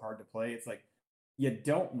 Eraserhead's so hard to play." It's like you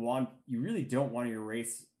really don't want to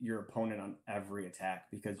erase your opponent on every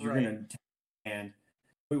attack because you're going to. And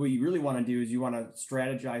what you really want to do is you want to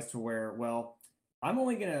strategize to where, well, I'm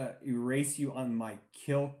only going to erase you on my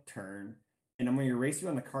kill turn, and I'm going to erase you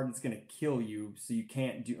on the card that's going to kill you, so you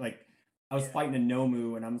can't do, like, I was fighting a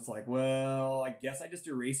Nomu, and I'm just like, well, I guess I just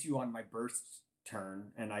erase you on my burst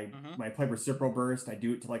turn, and when I play Reciprocal Burst, I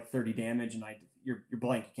do it to, like, 30 damage, and you're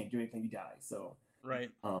blank, you can't do anything, you die, so...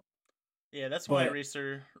 Right. Yeah, that's why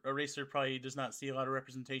Eraser probably does not see a lot of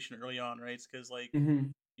representation early on, right? It's because, like,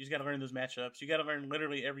 you just got to learn those matchups. You got to learn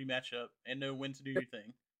literally every matchup and know when to do your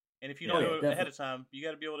thing. And if you don't know it ahead of time, you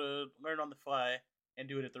got to be able to learn on the fly and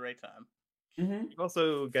do it at the right time. You've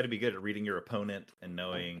also got to be good at reading your opponent and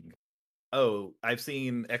knowing, oh, I've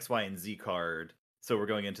seen X, Y, and Z card, so we're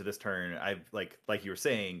going into this turn. I've like you were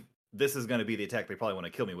saying, this is going to be the attack they probably want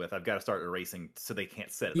to kill me with. I've got to start erasing so they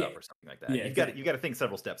can't set it up or something like that. Yeah, you got to think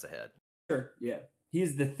several steps ahead. Sure, yeah.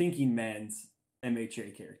 He's the thinking man's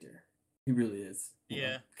MHA character. He really is.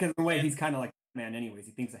 Yeah. Because the way he's kind of like man anyways,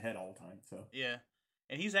 he thinks ahead all the time. So yeah.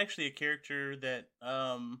 And he's actually a character that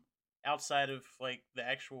outside of like the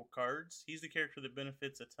actual cards, he's the character that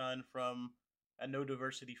benefits a ton from a no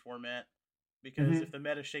diversity format. Because if the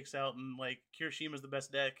meta shakes out and like Kirishima's the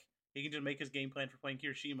best deck, he can just make his game plan for playing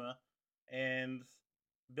Kirishima and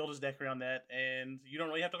build his deck around that, and you don't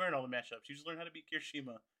really have to learn all the matchups. You just learn how to beat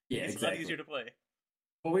Kirishima. Yeah, it's a lot easier to play.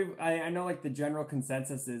 Well, I know like the general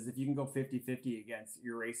consensus is if you can go 50-50 against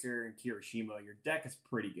Eraser and Kirishima, your deck is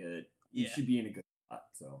pretty good. You should be in a good spot.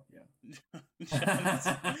 So yeah.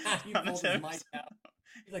 He pulled his mic out.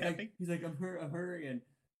 He's like, I'm hurrying.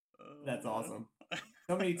 That's awesome.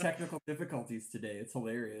 So many technical difficulties today. It's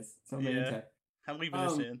hilarious. So many I'm leaving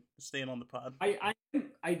this in, staying on the pod. I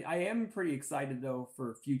am pretty excited though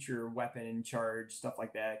for future weapon and charge stuff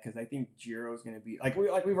like that, because I think Jiro's going to be like we've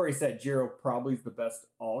already said, Jiro probably is the best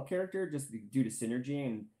all character just due to synergy,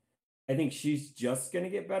 and I think she's just going to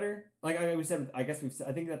get better. Like I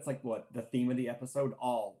think that's like what the theme of the episode.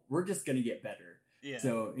 We're just going to get better. Yeah.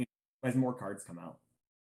 So as more cards come out.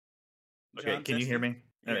 Okay, John, can you hear me?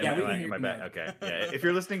 Yeah, we can hear you. Okay. Yeah. If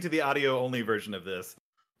you're listening to the audio only version of this,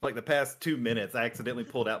 like the past 2 minutes, I accidentally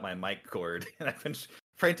pulled out my mic cord, and I've been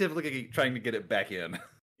frantically trying to get it back in.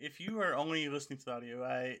 if you are only listening to the audio,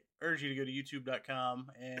 I urge you to go to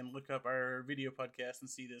youtube.com and look up our video podcast and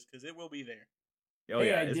see this because it will be there. Oh hey,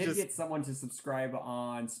 yeah, I it's did just get someone to subscribe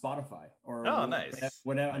on Spotify or nice.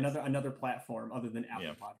 whatever Nice. another platform other than Apple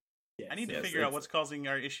Yeah. Podcast. Yeah, I need to Yes, figure out it's- what's causing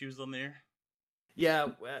our issues on there. Yeah,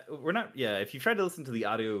 we're not. Yeah, if you tried to listen to the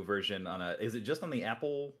audio version on is it just on the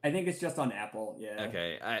Apple? I think it's just on Apple. Yeah.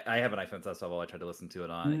 Okay, I have an iPhone, so that's all I tried to listen to it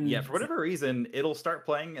on. Yeah, for Mm. whatever reason, it'll start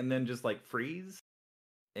playing and then just like freeze,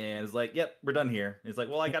 and it's like, "Yep, we're done here." It's like,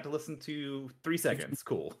 "Well, I got to listen to 3 seconds.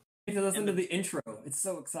 Cool." You have to listen to the intro. It's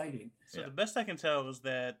so exciting. So Yeah. the best I can tell is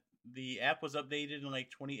that the app was updated in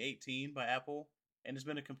like 2018 by Apple, and it's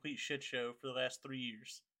been a complete shit show for the last 3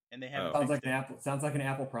 years. And they haven't. Sounds fixed like an Apple. Sounds like an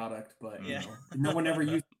Apple product, but Yeah. no one ever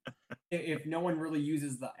uses. If no one really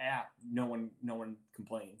uses the app, no one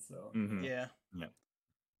complains. So Mhm. Yeah.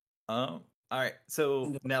 All right.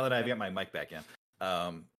 So now that I've got my mic back in,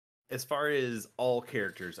 as far as all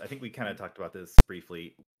characters, I think we kind of talked about this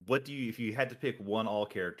briefly. What do you, if you had to pick one all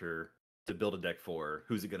character to build a deck for,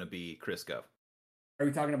 who's it going to be? Chris, go. are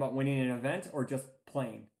we talking about winning an event or just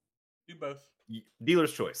playing? Do both.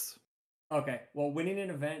 Dealer's choice. Okay, well, winning an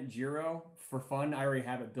event, Jiro, for fun, I already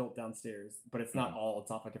have it built downstairs, but it's not all. It's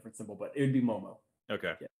off a different symbol, but it would be Momo.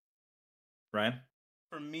 Okay. Yeah. Ryan?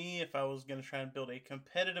 For me, if I was going to try and build a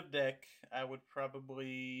competitive deck, I would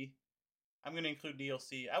probably. I'm going to include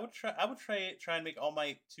DLC. I would try and make All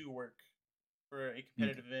Might 2 work for a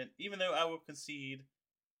competitive event, even though I will concede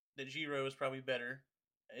that Jiro is probably better.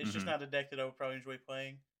 It's just not a deck that I would probably enjoy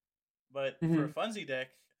playing. But for a Funzy deck,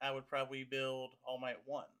 I would probably build All Might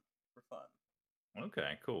 1 for fun.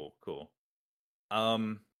 Okay, cool.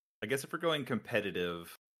 I guess if we're going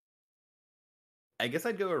competitive, I guess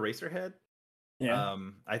I'd go Eraserhead. Yeah.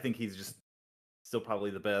 I think he's just still probably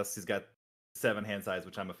the best. He's got 7 hand size,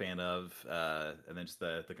 which I'm a fan of, and then just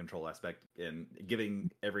the control aspect and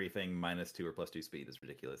giving everything -2 or +2 speed is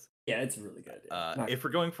ridiculous. Yeah, it's really good. If we're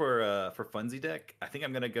going for Funzy deck, I think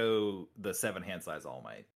I'm gonna go the 7 hand size All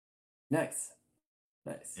Might. Nice.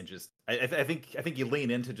 And just I think you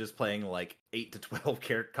lean into just playing like 8 to 12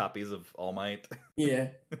 copies of All Might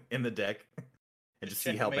Yeah. in the deck and just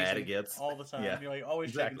see check how bad it amazing gets all the time. Yeah, You're like always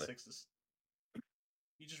exactly. checking 6s.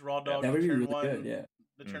 You just raw dog That would be turn really 1. good. Yeah.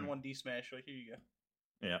 The turn 1 D smash. Like, here you go.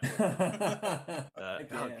 Yeah.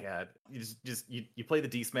 Heck Oh yeah. god, you play the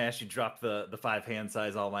D smash, you drop the 5 hand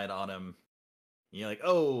size All Might on him. You're like,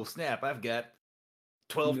 oh snap, I've got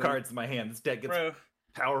 12 Yeah. cards in my hand. This deck gets Bro,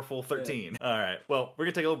 powerful 13. All right. Well, we're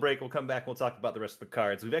gonna take a little break. We'll come back. We'll talk about the rest of the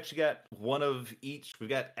cards. We've actually got one of each. We've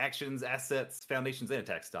got actions, assets, foundations, and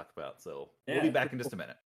attacks to talk about. So we'll Yeah, be back in just a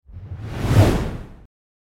minute.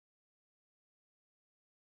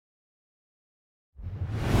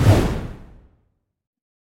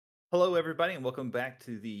 Hello, everybody, and welcome back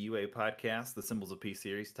to the UA podcast, the Symbols of Peace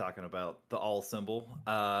series, talking about the all symbol.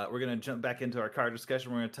 We're going to jump back into our card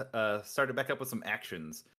discussion. We're going to start it back up with some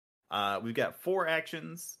actions. We've got 4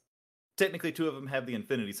 actions. Technically, 2 of them have the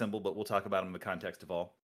infinity symbol, but we'll talk about them in the context of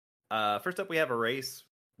all. First up, we have Erase,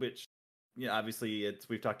 which, obviously,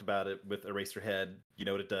 we've talked about it with Eraserhead. You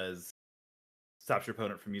know what it does. Stops your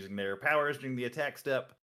opponent from using their powers during the attack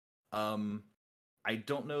step. I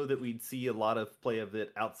don't know that we'd see a lot of play of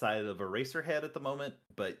it outside of Eraserhead at the moment,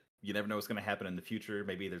 but you never know what's going to happen in the future.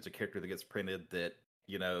 Maybe there's a character that gets printed that,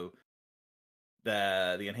 the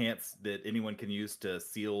enhance that anyone can use to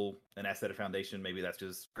seal an asset or foundation. Maybe that's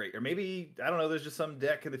just great. Or maybe, I don't know, there's just some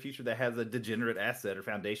deck in the future that has a degenerate asset or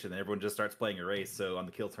foundation and everyone just starts playing Erase. So on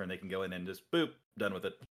the kill turn, they can go in and just boop, done with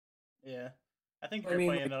it. yeah. I think I you're mean,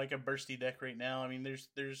 playing like a bursty deck right now. I mean,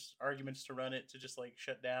 there's arguments to run it to just like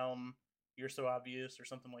shut down You're So Obvious or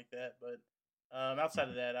something like that. But outside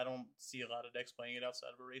of that, I don't see a lot of decks playing it outside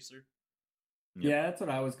of Eraser. Yeah, that's what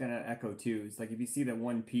I was gonna echo too. It's like if you see the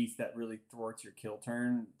one piece that really thwarts your kill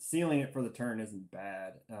turn, sealing it for the turn isn't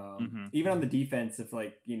bad. Even on the defense, if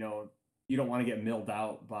you don't want to get milled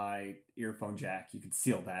out by Earphone Jack, you could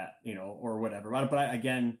seal that, or whatever. But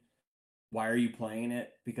again, why are you playing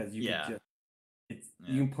it? Because you could just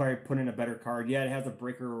you can probably put in a better card. Yeah, it has a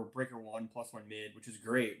breaker 1 +1 mid, which is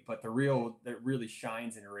great, but that really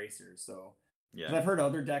shines in Eraser. So. Yeah, I've heard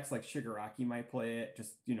other decks like Shigaraki might play it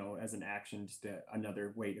just as an action, just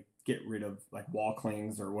another way to get rid of like wall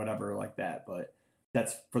clings or whatever like that. But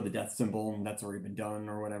that's for the death symbol, and that's already been done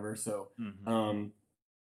or whatever. So,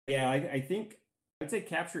 yeah, I think I'd say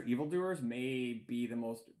Capture Evildoers may be the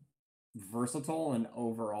most versatile and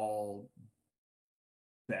overall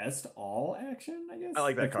best all action. I guess I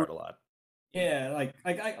like that card a lot. Yeah,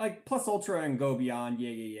 like Plus Ultra and Go Beyond.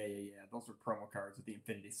 Yeah. Those are promo cards with the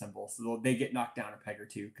infinity symbol, so they get knocked down a peg or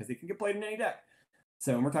two because they can get played in any deck.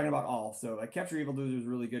 So and we're talking about all. So like Capture Evildoers is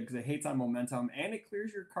really good because it hates on momentum and it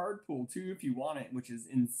clears your card pool too if you want it, which is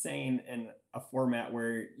insane in a format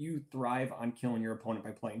where you thrive on killing your opponent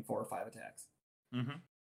by playing 4 or 5 attacks. Mm-hmm.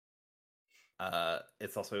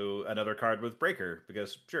 It's also another card with Breaker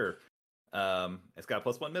because sure, it's got a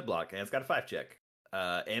 +1 mid block and it's got a 5 check,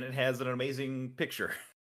 and it has an amazing picture.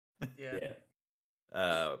 Yeah.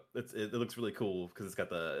 It looks really cool because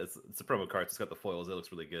it's a promo card. So it's got the foils. It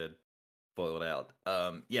looks really good, foiled out.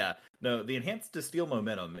 Yeah, no, the enhanced to steal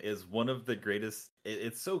momentum is one of the greatest.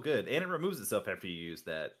 It's so good, and it removes itself after you use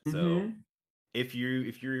that. So if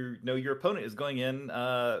you know your opponent is going in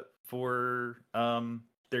for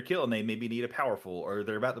their kill and they maybe need a powerful or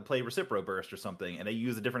they're about to play Recipro Burst or something and they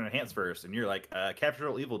use a different enhance first and you're like Capture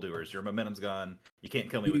All Evildoers, your momentum's gone, you can't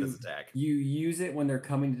kill me with this attack. You use it when they're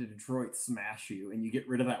coming to Detroit smash you and you get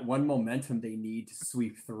rid of that one momentum they need to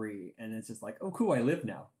sweep 3 and it's just like, oh cool, I live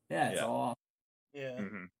now. Yeah, it's all Yeah.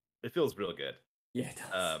 Mm-hmm. It feels real good. Yeah, it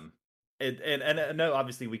does. And no,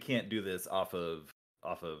 obviously we can't do this off of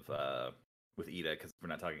with Ida because we're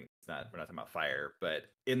not talking about fire, but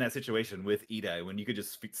in that situation with Ida, when you could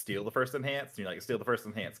just steal the first enhance, and you're like steal the first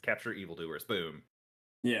enhance, Capture Evildoers, boom.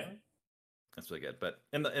 Yeah, that's really good. But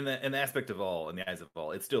in the aspect of all, in the eyes of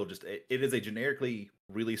all, it's still just it is a generically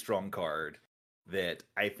really strong card that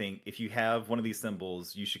I think if you have one of these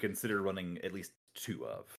symbols, you should consider running at least 2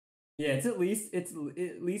 of. Yeah, it's at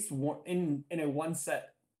least one in a one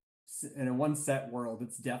set world.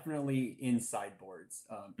 It's definitely in sideboards.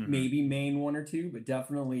 Maybe main 1 or 2, but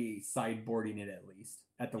definitely sideboarding it at least.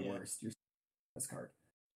 At the worst, you're this card.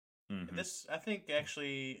 This, I think,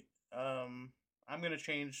 actually, I'm going to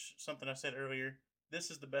change something I said earlier. This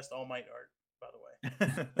is the best All Might art, by the way.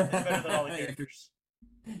 It's better than all the characters.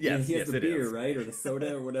 Yes, he has the beer, right, or the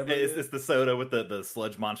soda, or whatever. It's the soda with the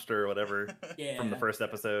sludge monster or whatever from the first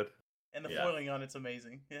episode. And the foiling on it's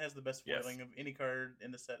amazing. It has the best foiling of any card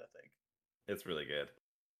in the set, I think. It's really good.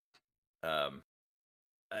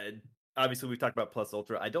 Obviously, we've talked about Plus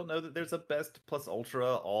Ultra. I don't know that there's a best Plus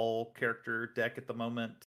Ultra all character deck at the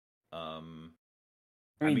moment. I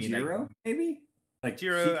mean Jiro, maybe? Like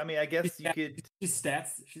Jiro, I guess you could. She's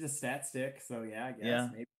a stat stick, so yeah, I guess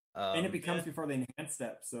maybe. And it becomes before the enhanced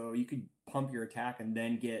step, so you could pump your attack and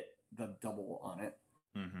then get the double on it.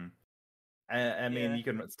 Mm-hmm. I mean, you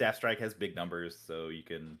can. Staff Strike has big numbers, so you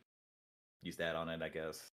can use that on it, I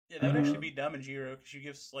guess. Yeah, that would actually be dumb in Jiro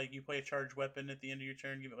because you play a charged weapon at the end of your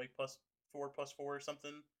turn, give it like +4/+4 or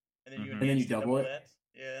something, and then you double it. That.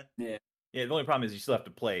 Yeah. The only problem is you still have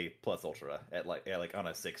to play Plus Ultra at like on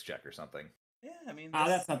a 6 check or something. Yeah, I mean,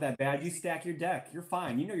 that's not that bad. You stack your deck, you're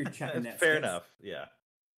fine. You know you're checking that. Fair enough. Yeah.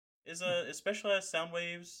 Is Specialized Sound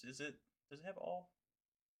Waves? Does it have all?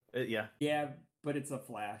 Yeah. Yeah, but it's a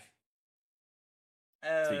flash.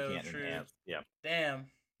 Oh, so you can't true. enhance. Yeah. Damn,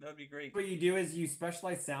 that would be great. What you do is you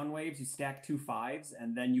specialize Sound Waves, you stack 2 5s,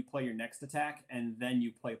 and then you play your next attack, and then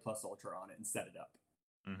you play Plus Ultra on it and set it up.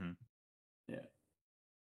 Mm-hmm. Yeah.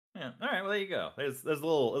 Yeah. All right. Well, there you go. There's a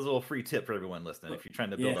little free tip for everyone listening. If you're trying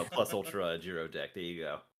to build a Plus Ultra Jiro deck, there you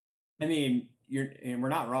go. I mean, we're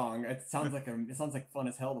not wrong. It sounds like fun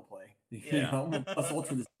as hell to play. Yeah. You know, Plus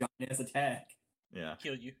Ultra this giant ass attack. Yeah.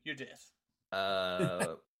 Kill you. You're death.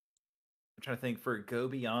 I'm trying to think for Go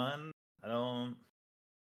Beyond. I don't.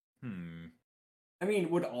 I mean,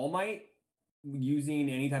 would All Might using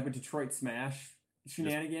any type of Detroit Smash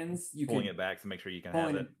shenanigans? You pulling it back to make sure you can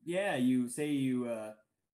have it. Yeah, you say you.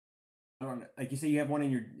 I don't know, like you say you have one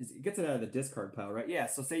in your. It gets it out of the discard pile, right? Yeah.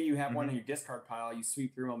 So say you have one in your discard pile. You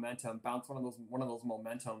sweep through momentum, bounce one of those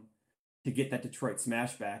momentum to get that Detroit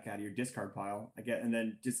Smash back out of your discard pile. I get, and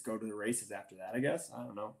then just go to the races after that. I guess I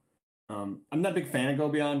don't know. I'm not a big fan of Go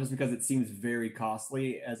Beyond just because it seems very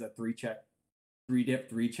costly as a 3-check,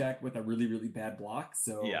 3-dip 3-check with a really, really bad block.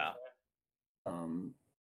 So yeah.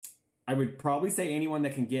 I would probably say anyone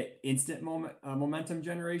that can get instant momentum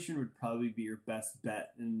generation would probably be your best bet,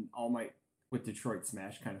 and All Might with Detroit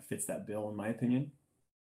Smash kind of fits that bill in my opinion.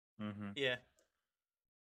 Mm-hmm. Yeah.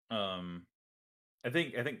 I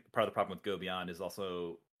think part of the problem with Go Beyond is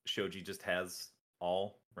also Shoji just has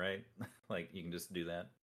all, right? Like you can just do that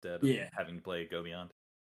instead of having to play Go Beyond.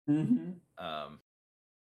 Mm-hmm. All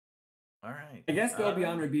right. I guess Go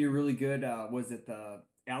Beyond would be a really good. Was it the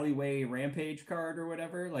Alleyway Rampage card or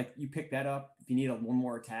whatever? Like you pick that up if you need one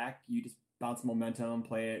more attack. You just bounce momentum,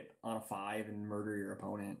 play it on a 5, and murder your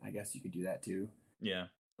opponent. I guess you could do that too. Yeah,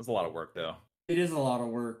 that's a lot of work though. It is a lot of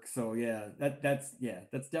work. So yeah, that's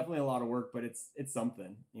definitely a lot of work, but it's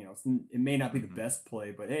something. You know, it may not be the best play,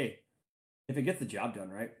 but hey, if it gets the job done,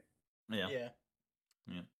 right? Yeah.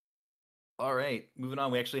 All right, moving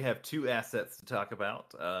on. We actually have 2 assets to talk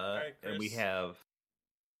about, right, and we have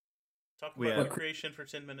Talk We about have- good creation for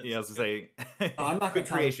 10 minutes. Yeah, I was gonna say, I'm not good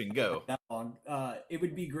gonna creation. Go. that long. It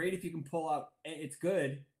would be great if you can pull out. It's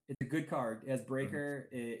good. It's a good card. It has breaker.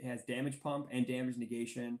 It has damage pump and damage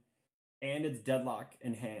negation, and its deadlock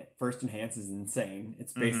first enhance is insane.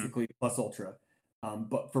 It's basically plus ultra,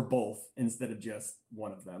 but for both instead of just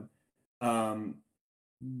one of them.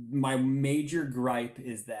 My major gripe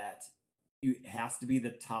is that it has to be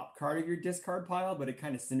the top card of your discard pile, but it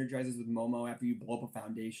kind of synergizes with Momo after you blow up a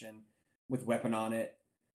foundation with weapon on it,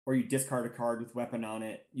 or you discard a card with weapon on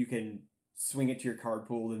it. You can swing it to your card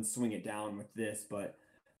pool and swing it down with this. But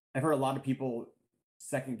I've heard a lot of people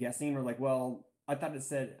second guessing or like, well, I thought it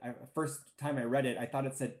said, first time I read it, I thought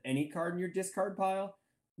it said any card in your discard pile.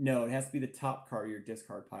 No, it has to be the top card of your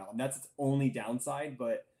discard pile. And that's its only downside.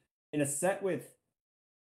 But in a set with,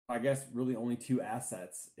 I guess, really only 2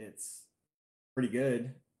 assets, it's pretty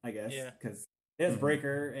good, I guess. Yeah. Because it has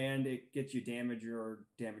breaker and it gets you damage or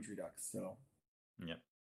damage redux. So, yeah.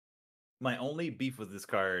 My only beef with this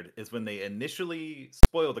card is when they initially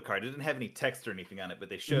spoiled the card. It didn't have any text or anything on it, but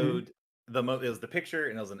they showed it was the picture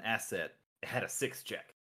and it was an asset. It had a 6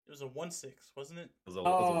 check. It was a 1/6, wasn't it? It was a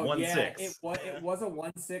 1/6. Yeah, it was a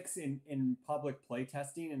 1/6 in public play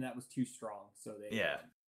testing, and that was too strong. So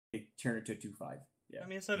they turned it to a 2/5. Yeah, I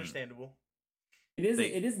mean, it's understandable. It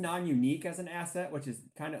is non-unique as an asset, which is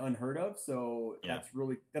kind of unheard of. So that's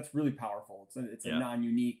really powerful. It's a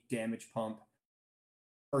non-unique damage pump,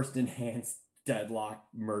 first enhanced, deadlock,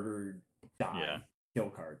 murder, die, kill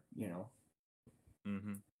card. You know.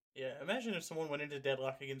 Mm-hmm. Yeah, imagine if someone went into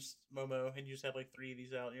deadlock against Momo and you just had like 3 of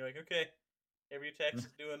these out, and you're like, okay, every attack's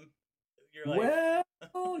doing your life.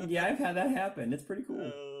 Well, yeah, I've had that happen. It's pretty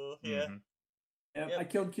cool. Yeah. Yep. I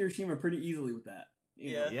killed Kirishima pretty easily with that.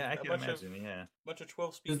 Yeah, I can imagine. Bunch of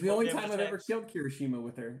 12 speed. It's the only time I've ever killed Kirishima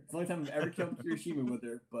with her. It's the only time I've ever killed Kirishima with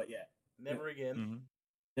her. But yeah, never again.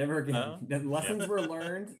 Never again. The lessons were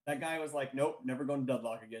learned. That guy was like, "Nope, never going to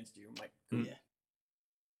deadlock against you." I'm like, cool. Yeah.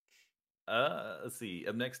 Let's see.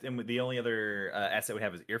 Up next, and the only other asset we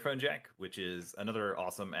have is Earphone Jack, which is another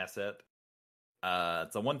awesome asset.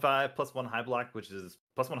 It's a 1/5 +1 high block, which is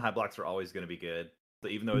 +1 high blocks are always going to be good. So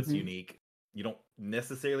even though it's unique, you don't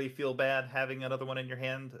necessarily feel bad having another one in your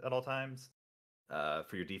hand at all times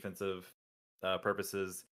for your defensive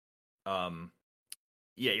purposes.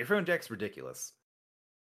 Earphone Jack's ridiculous.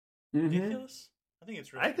 Ridiculous? I think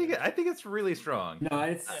it's really I think it's really strong. No,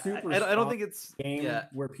 it's super. I don't think it's game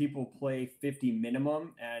where people play 50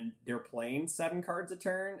 minimum and they're playing 7 cards a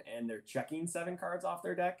turn and they're checking 7 cards off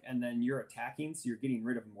their deck, and then you're attacking, so you're getting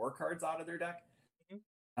rid of more cards out of their deck.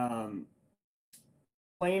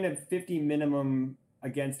 Playing a 50 minimum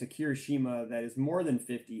against a Kirishima that is more than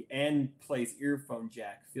 50 and plays Earphone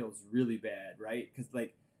Jack feels really bad, right? Because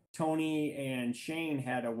like Tony and Shane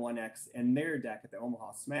had a 1x in their deck at the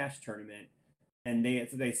Omaha Smash tournament. And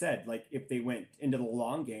they said, like, if they went into the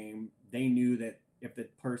long game, they knew that if the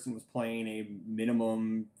person was playing a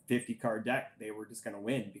minimum 50 card deck, they were just going to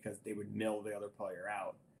win because they would mill the other player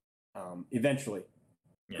out eventually.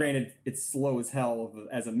 Yeah. Granted, it's slow as hell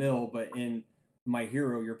as a mill, but in My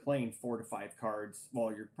Hero, you're playing 4 to 5 cards.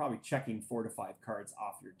 Well, you're probably checking 4 to 5 cards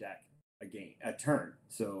off your deck a turn.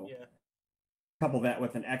 So couple that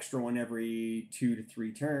with an extra one every 2 to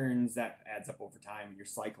 3 turns, that adds up over time, and you're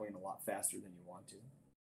cycling a lot faster than you want to.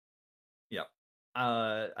 Yeah.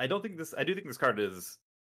 I do think this card is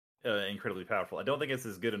incredibly powerful. I don't think it's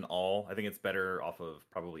as good in all. I think it's better off of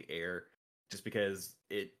probably air, just because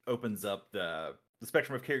it opens up the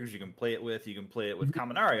spectrum of characters you can play it with. You can play it with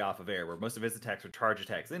Kaminari off of air, where most of his attacks are charge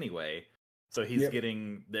attacks anyway. So he's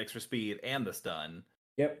getting the extra speed and the stun.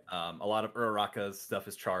 Yep. A lot of Uraraka's stuff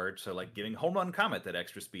is charged, so like giving Home Run Comet that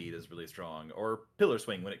extra speed is really strong, or Pillar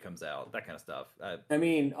Swing when it comes out, that kind of stuff. I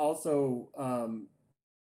mean, also,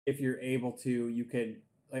 if you're able to, you could,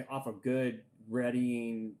 like, off a good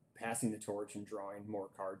readying, passing the torch and drawing more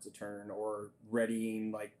cards a turn, or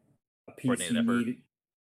readying like a PC.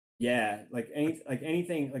 Yeah,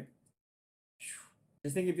 anything, like,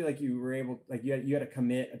 just think if you were able, like, you had to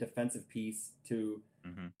commit a defensive piece to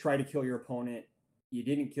try to kill your opponent. You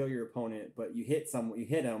didn't kill your opponent, but you hit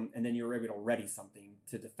him, and then you were able to ready something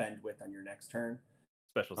to defend with on your next turn.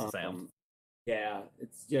 Special sound. Yeah,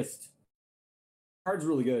 it's just card's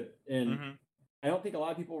really good, and I don't think a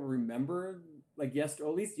lot of people remember, like, at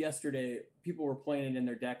least yesterday, people were playing it in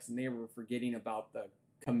their decks, and they were forgetting about the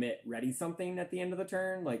commit ready something at the end of the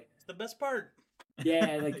turn. Like, it's the best part.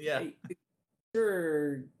 Yeah, like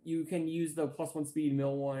sure, you can use the +1 speed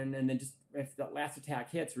mill one, and then just if the last attack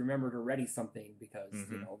hits, remember to ready something, because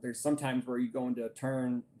there's sometimes where you go into a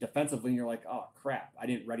turn defensively and you're like, oh crap, I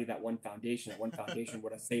didn't ready that one foundation. That one foundation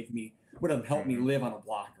would have saved me, would have helped me live on a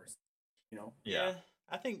block or something. Yeah.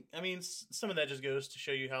 I think, I mean, some of that just goes to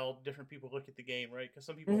show you how different people look at the game, right? Because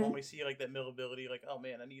some people Mhm. only see like that mill ability, like, oh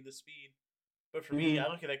man, I need the speed. But for me, Mhm. I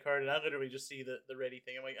look at that card and I literally just see the ready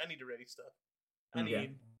thing. I'm like, I need to ready stuff. I Mhm. Yeah.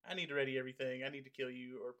 need I need to ready everything. I need to kill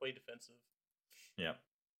you or play defensive. Yeah.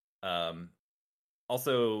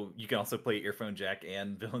 Also, you can also play Earphone Jack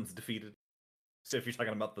and Villains Defeated. So if you're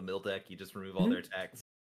talking about the mill deck, you just remove all their attacks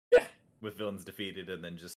Yeah. with Villains Defeated and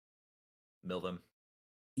then just mill them.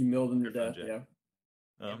 You mill them to Earphone death. Jack.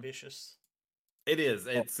 Yeah. Ambitious. It is.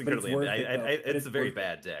 Oh, It's but it's incredibly. worth it, though. It's a very worth it.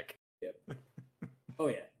 bad deck. Yep. Oh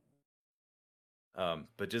yeah.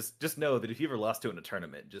 But just know that if you ever lost to it in a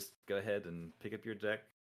tournament, just go ahead and pick up your deck,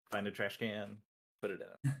 find a trash can, put it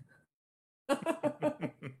in.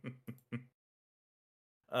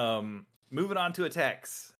 Moving on to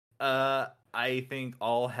attacks. I think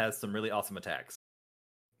all has some really awesome attacks.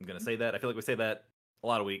 I'm gonna say that. I feel like we say that a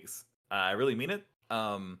lot of weeks. I really mean it.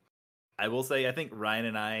 I will say I think Ryan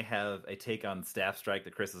and I have a take on Staff Strike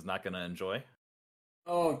that Chris is not gonna enjoy.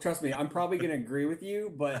 Oh, trust me, I'm probably gonna agree with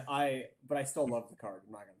you, but I still love the card.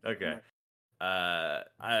 I'm not gonna. Okay. I'm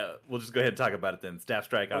not- We'll just go ahead and talk about it then. Staff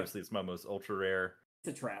Strike, obviously, it's my most ultra rare.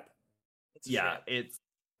 It's a trap. It's a Yeah, trap.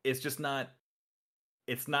 it's just not.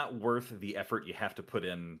 It's not worth the effort you have to put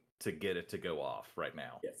in to get it to go off right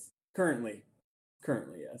now. Yes. Currently,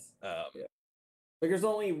 yes. Yeah. Like, there's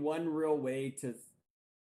only one real way to,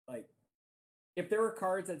 like, if there were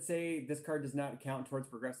cards that say this card does not count towards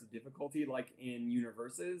progressive difficulty, like in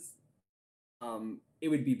Universes, it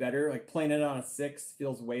would be better. Like, playing it on a 6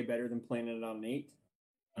 feels way better than playing it on an 8.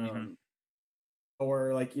 Mhm.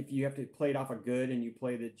 Or, like, if you have to play it off a good and you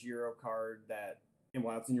play the Jiro card that, and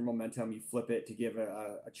while it's in your momentum, you flip it to give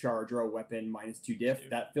a charge or a weapon -2 diff,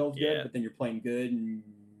 that feels good, Yeah. but then you're playing good, and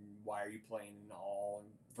why are you playing an all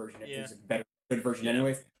version if Yeah. there's a better good version Yeah.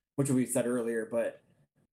 anyways, which we said earlier. But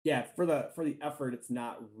yeah, for the effort, it's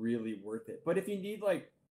not really worth it. But if you need,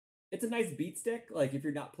 like, it's a nice beat stick, like if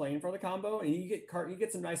you're not playing for the combo and you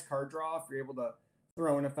get some nice card draw if you're able to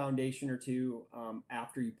throw in a foundation or two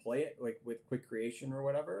after you play it, like with quick creation or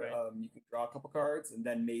whatever. Right. You can draw a couple cards and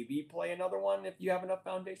then maybe play another one if you have enough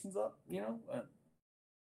foundations up.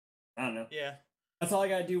 I don't know. Yeah. That's all I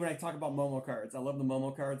gotta do when I talk about Momo cards. I love the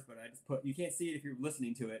Momo cards, but I just you can't see it if you're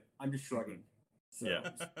listening to it. I'm just shrugging. So Yeah.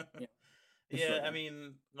 Just Yeah, I shrugging.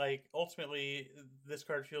 mean, like, ultimately, this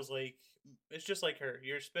card feels like it's just like her.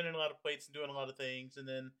 You're spinning a lot of plates and doing a lot of things, and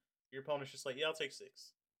then your opponent's just like, yeah, I'll take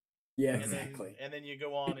 6. Yeah, And exactly. then you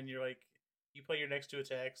go on and you're like, you play your next 2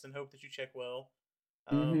 attacks and hope that you check well.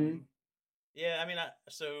 Mhm. Yeah, I mean,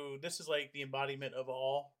 so this is like the embodiment of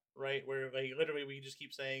all, right? Where, like, literally we just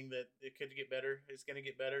keep saying that it could get better. It's going to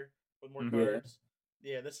get better with more Mhm. Yeah. cards.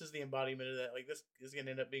 Yeah, this is the embodiment of that. Like, this is going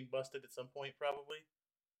to end up being busted at some point, probably.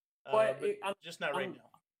 But But just not right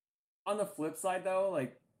now. On the flip side, though,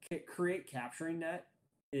 like, create capturing net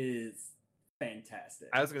is fantastic.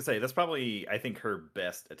 I was gonna say that's probably I think her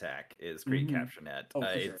best attack is Create Mhm. Capture Net. Oh, for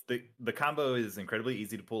It's the combo is incredibly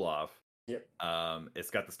easy to pull off. Yep.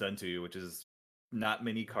 It's got the stun 2, which is not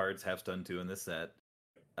many cards have stun 2 in this set.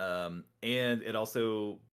 And it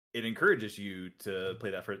also it encourages you to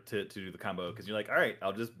play that to do the combo because you're like, all right,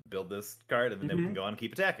 I'll just build this card and then we can go on and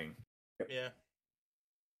keep attacking. Yeah.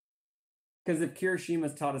 Because if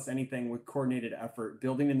Kirishima's taught us anything with coordinated effort,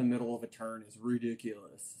 building in the middle of a turn is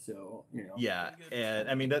ridiculous. So, Yeah, Pretty good. and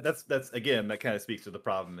I mean that's again that kind of speaks to the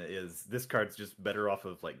problem is this card's just better off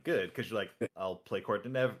of like good because you're like I'll play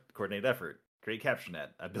coordinated effort, Create Capture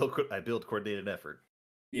Net, I build coordinated effort.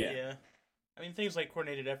 Yeah. I mean, things like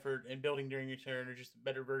coordinated effort and building during your turn are just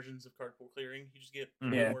better versions of card pool clearing. You just get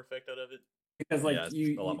Yeah. more effect out of it. Because like Yeah, it's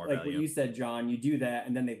you a lot more like what value. you said, John, you do that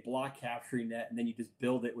and then they block capturing net and then you just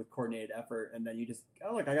build it with coordinated effort and then you just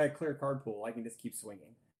look, I got a clear card pool. I can just keep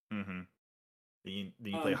swinging. Mm-hmm. Then you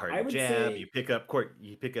play I hard would jab. say- You pick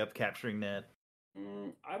up Capturing Net.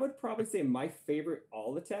 I would probably say my favorite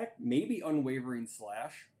all attack, maybe Unwavering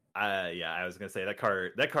Slash. Yeah, I was gonna say that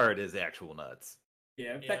card is actual nuts.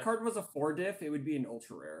 Yeah, if Yeah. that card was a 4 diff, it would be an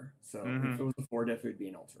ultra rare. So if it was a 4 diff, it would be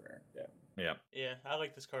an ultra rare. Yeah. Yeah. Yeah, I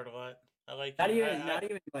like this card a lot. I like Not it.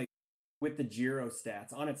 even like with the Jiro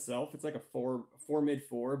stats on itself. It's like a 4 mid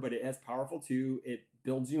 4, but it has powerful 2. It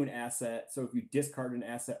builds you an asset. So if you discard an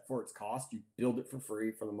asset for its cost, you build it for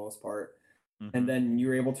free for the most part. Mhm. And then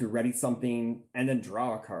you're able to ready something and then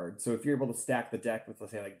draw a card. So if you're able to stack the deck with,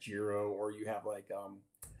 let's say, like Jiro, or you have like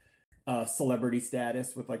celebrity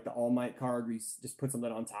status with like the All Might card, where you just put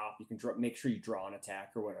something on top, you can make sure you draw an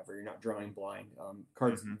attack or whatever. You're not drawing blind.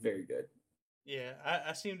 Card's very good. Yeah,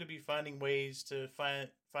 I seem to be finding ways to find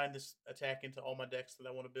this attack into all my decks that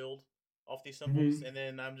I want to build off these symbols, and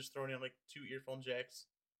then I'm just throwing in like 2 earphone jacks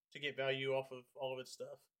to get value off of all of its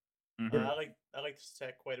stuff. Mhm. I like this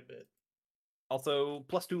attack quite a bit. Also,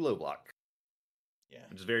 +2 low block, Yeah.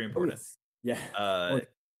 which is very Oh, important. yes. Yeah.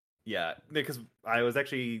 Yeah, because I was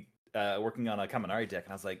actually working on a Kaminari deck,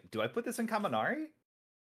 and I was like, do I put this in Kaminari?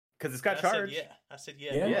 Because it's got I charge. said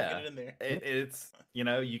yeah. Yeah. Get it in there. It's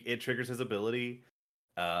it triggers his ability.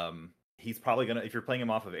 He's probably gonna, if you're playing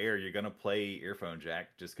him off of air, you're gonna play Earphone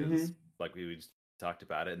Jack just because like we just talked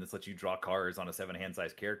about it, and this lets you draw cards on a 7-hand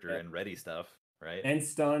size character and ready stuff, right? And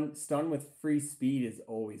stun with free speed is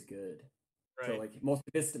always good. Right. So like most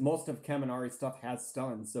of Kaminari stuff has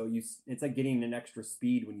stun, so it's like getting an extra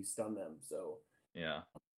speed when you stun them. So yeah,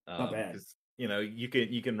 not bad.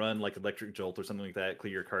 You can run like Electric Jolt or something like that,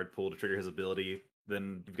 clear your card pool to trigger his ability.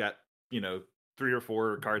 Then you've got 3 or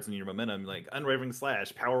 4 cards in your momentum, like Unwavering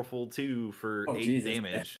Slash, powerful 2 for 8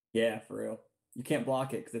 damage. Yeah, for real. You can't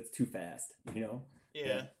block it because it's too fast.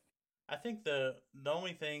 Yeah. I think the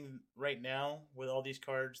only thing right now with all these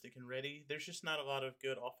cards that can ready, there's just not a lot of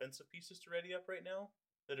good offensive pieces to ready up right now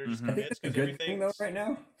that are just I think that's a good thing though right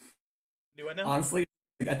now. Do I know? Honestly,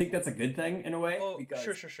 I think that's a good thing in a way. Well, because,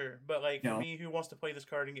 sure. But like for me, who wants to play this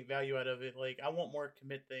card and get value out of it, like I want more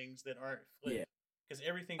commit things that aren't flip. Yeah. Because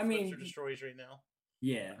everything flips or destroys right now.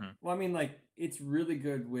 Yeah. Well, I mean, like it's really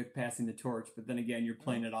good with passing the torch, but then again, you're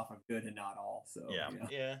playing it off of good and not all. So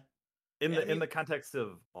yeah. In the context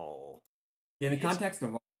of all. In the context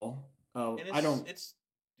of all,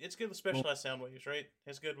 It's good with specialized sound waves, right?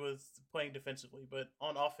 It's good with playing defensively, but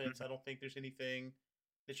on offense, I don't think there's anything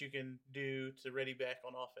that you can do to ready back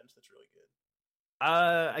on offense that's really good.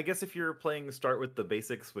 I guess if you're playing start with the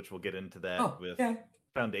basics, which we'll get into that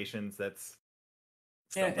foundations, that's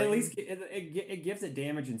something. At least it gives it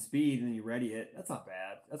damage and speed, and then you ready it. That's not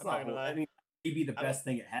bad. That's not. I mean, maybe the best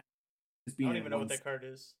thing it has. I don't even know what that card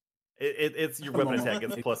is. It's your weapon attack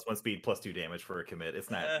gets +1 speed, +2 damage for a commit. It's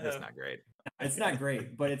not great. It's not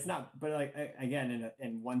great, but it's not. But like again,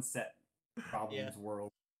 in one set problems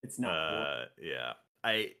world, it's not.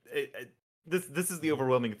 This is the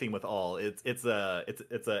overwhelming theme with all. It's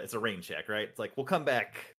a rain check, right? It's like we'll come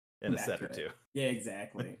back in a set or two. Yeah,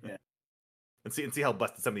 exactly. Yeah, and see how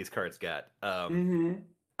busted some of these cards got. The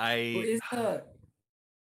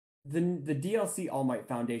DLC All Might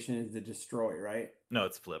Foundation is the destroy, right? No,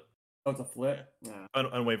 it's flip. Oh, it's a flip. Yeah.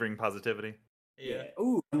 Unwavering positivity. Yeah.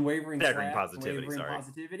 Ooh, unwavering positivity.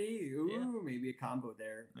 Positivity. Ooh, maybe a combo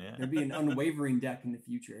there. Yeah. There'd be an unwavering deck in the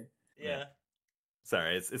future. Yeah.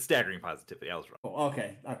 Sorry, it's staggering positivity. I was wrong. Oh,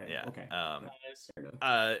 okay. Yeah. Okay.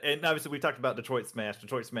 And obviously we talked about Detroit Smash.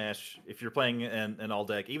 Detroit Smash. If you're playing an all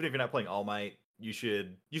deck, even if you're not playing All Might, you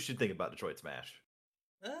should think about Detroit Smash.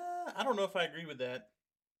 I don't know if I agree with that.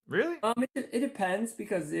 Really? It depends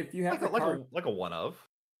because if you have like a one of.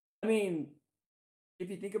 I mean,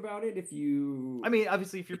 if you think about it,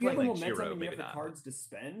 obviously if you're playing like Shiro, maybe you have the cards to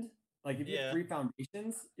spend. Like if you have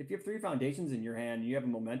 3 foundations in your hand, and you have a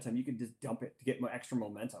momentum, you can just dump it to get more extra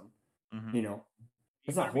momentum.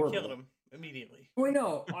 It's not horrible. Killing them immediately. Well,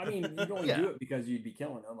 no, I mean you'd only do it because you'd be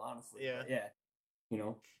killing them, honestly. Yeah.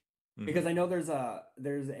 Because I know there's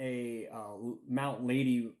a Mount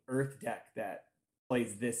Lady Earth deck that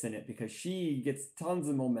plays this in it because she gets tons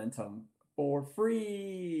of momentum for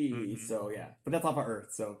free. So yeah, but that's off of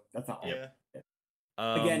Earth, so that's not all. Yeah.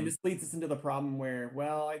 Again, this leads us into the problem where,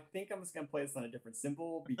 I think I'm just gonna play this on a different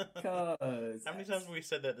symbol because how many times have we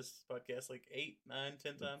said that this podcast? Like 8, 9,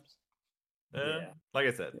 10 times. Like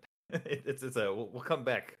I said, we'll come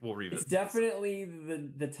back. We'll revisit. It's definitely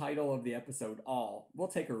the title of the episode. We'll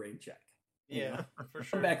take a rain check. Yeah, for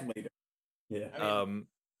sure. Come back later. Yeah.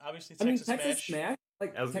 Obviously, Texas Smash.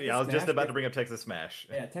 I was just about to bring up Texas Smash.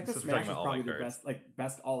 Yeah, Texas Smash is probably the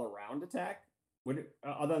best all around attack.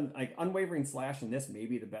 Other than like Unwavering Slash and this may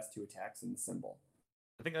be the best 2 attacks in the symbol.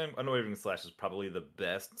 I think Unwavering Slash is probably the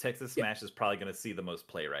best. Texas Smash is probably going to see the most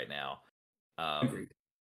play right now. Agreed.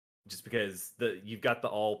 Just because you've got the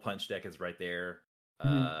all punch deck is right there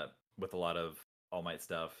with a lot of All Might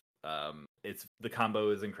stuff. The combo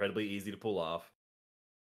is incredibly easy to pull off.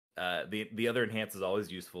 The other enhance is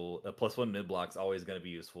always useful. A +1 mid block is always going to be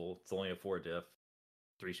useful. It's only a 4 diff,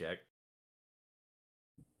 3 check.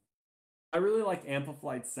 I really like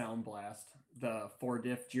Amplified Sound Blast, the 4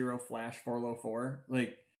 diff Giro Flash 404.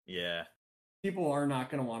 Like, yeah, people are not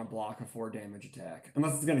going to want to block a 4 damage attack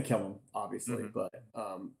unless it's going to kill them, obviously. But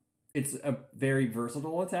it's a very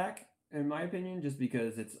versatile attack in my opinion, just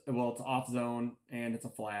because it's off zone and it's a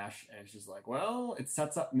flash, and it's just like, it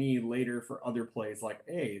sets up me later for other plays like,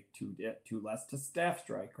 hey, 2 less to Staff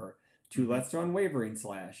Strike or 2 less to Unwavering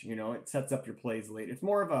Slash. It sets up your plays later. It's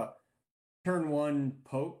more of a turn 1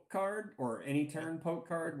 poke card or any turn poke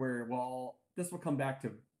card where, this will come back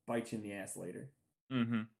to bite you in the ass later.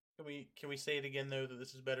 Mm-hmm. Can we say it again though that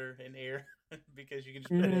this is better in air because you can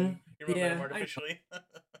just put in your momentum artificially.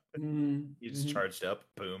 You just charged up,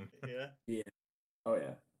 boom. Yeah. Oh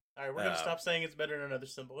yeah. All right, we're gonna stop saying it's better than another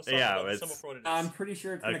symbol. Let's talk about the symbol for what it is. I'm pretty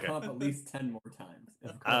sure it's gonna come up at least 10 more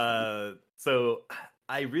times. So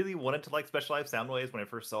I really wanted to like Special Life Soundwaves when I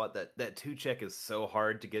first saw it. That 2-check is so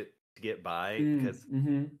hard to get by because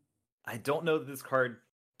I don't know that this card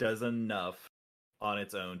does enough on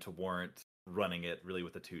its own to warrant running it really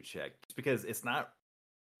with a 2-check. Just because it's not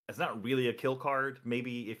really a kill card.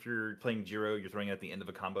 Maybe if you're playing Jiro, you're throwing it at the end of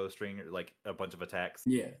a combo string or like a bunch of attacks.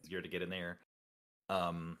 Yeah, it's easier to get in there.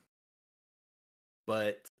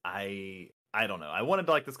 But I don't know. I wanted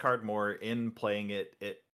to like this card more in playing it.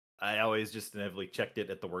 I always just inevitably checked it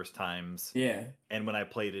at the worst times. Yeah. And when I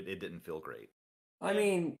played it, it didn't feel great. I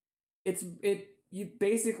mean, you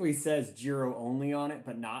basically says Jiro only on it,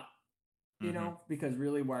 but not, you know, because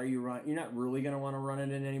really, why are you running? You're not really going to want to run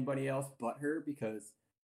it in anybody else but her because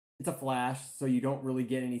it's a flash, so you don't really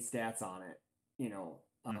get any stats on it, you know.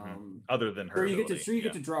 Other than her, you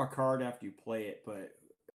get to draw a card after you play it, but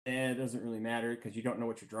it doesn't really matter because you don't know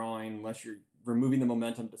what you're drawing unless you're removing the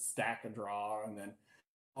momentum to stack a draw and then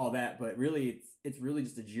all that. But really, it's really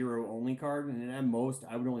just a Jiro only card, and at most,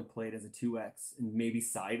 I would only play it as a 2x and maybe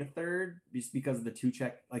side a third, just because of the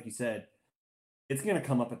 2-check. Like you said, it's going to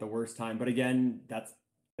come up at the worst time. But again, that's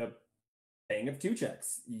the thing of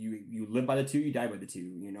 2-checks. You live by the 2, you die by the 2.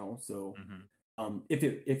 You know, so.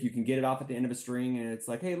 If you can get it off at the end of a string and it's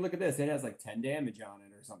like, hey, look at this, it has like 10 damage on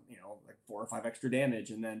it or something, you know, like 4 or 5 extra damage,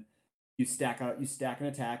 and then you stack an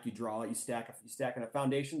attack, you draw it, you stack in a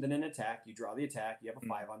foundation, then an attack, you draw the attack, you have a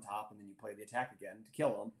 5 on top, and then you play the attack again to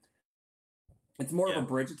kill them. It's more of a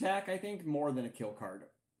bridge attack, I think, more than a kill card,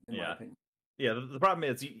 in my opinion. Yeah, the problem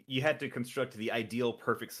is you had to construct the ideal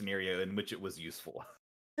perfect scenario in which it was useful.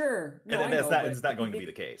 Sure. No, and it's not going to be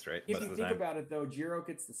the case, right? If you think about it, though, Jiro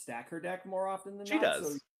gets to stack her deck more often than she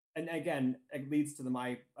does. So, and again, it leads to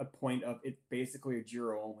my point of it's basically a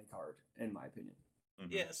Jiro only card, in my opinion.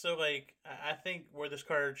 Yeah, so like I think where this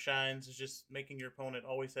card shines is just making your opponent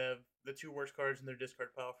always have the 2 worst cards in their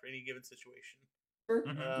discard pile for any given situation. Sure,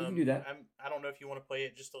 you can do that. I don't know if you want to play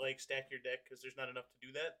it just to like stack your deck because there's not enough to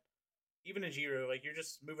do that. Even in Jiro, like you're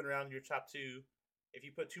just moving around your top 2. If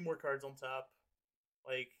you put 2 more cards on top,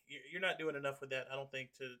 like you're not doing enough with that, I don't think,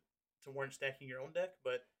 to warrant stacking your own deck.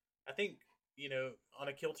 But I think, you know, on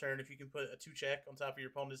a kill turn, if you can put a 2-check on top of your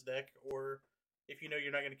opponent's deck, or if you know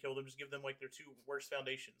you're not going to kill them, just give them like their 2 worst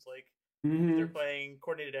foundations. Like if they're playing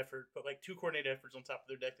coordinated effort, put like 2 coordinated efforts on top of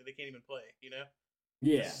their deck that they can't even play. You know,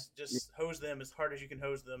 just hose them as hard as you can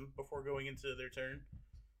hose them before going into their turn.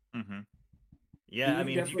 Yeah, I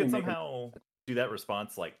mean, if you could somehow do that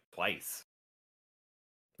response like twice,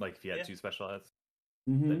 like if you had 2 specialized.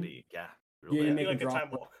 That'd be really make like a time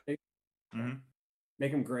walk.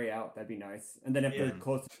 Make them gray out. That'd be nice. And then if they're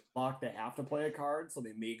close to deadlock, they have to play a card, so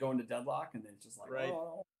they may go into deadlock, and then it's just like,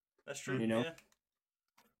 oh, that's true. You know,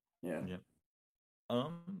 yeah.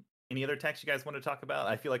 Any other attacks you guys want to talk about?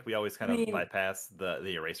 I feel like we always kind of bypass the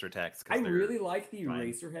eraser attacks. I really like the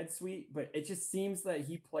eraser head suite, but it just seems that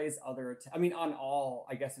he plays other attacks. I mean, on all,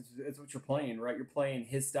 I guess it's what you're playing, right? You're playing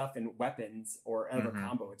his stuff in weapons or other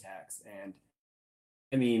combo attacks, and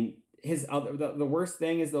I mean, the worst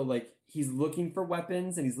thing is though, like he's looking for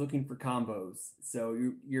weapons and he's looking for combos. So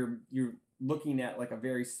you're looking at like a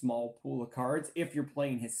very small pool of cards if you're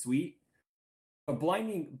playing his suite. But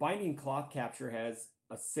binding cloth capture has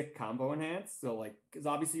a sick combo enhance. So like, because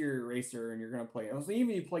obviously you're eraser and you're gonna play. So even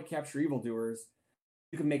if you play capture evildoers,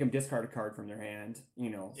 you can make them discard a card from their hand. You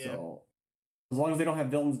know, so as long as they don't have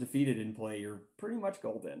villains defeated in play, you're pretty much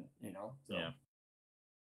golden. You know. So. Yeah.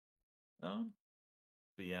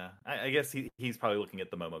 But yeah, I guess he's probably looking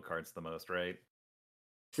at the Momo cards the most, right?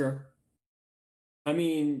 Sure. I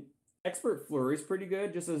mean, Expert Flurry is pretty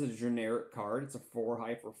good just as a generic card. It's a 4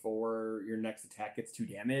 high for 4. Your next attack gets 2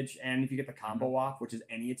 damage, and if you get the combo off, which is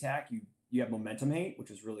any attack, you have Momentum Hate,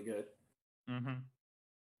 which is really good.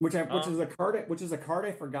 Which is a card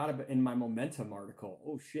I forgot about in my Momentum article.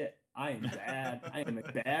 Oh shit, I am bad. I am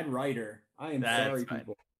a bad writer. I am sorry,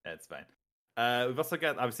 people. That's fine. We've also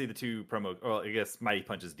got obviously the 2 promo. Well, I guess Mighty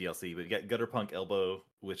Punch is DLC, but you got Gutter Punk Elbow,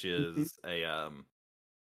 which is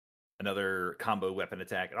another combo weapon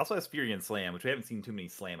attack. It also has Fury and Slam, which we haven't seen too many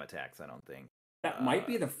Slam attacks, I don't think. That might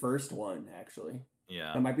be the first one, actually.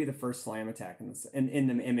 Yeah, that might be the first Slam attack in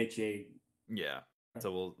the MHA. Yeah,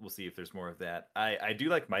 so we'll see if there's more of that. I do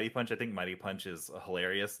like Mighty Punch. I think Mighty Punch is a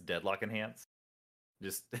hilarious deadlock enhance.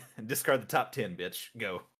 Just discard the top 10, bitch.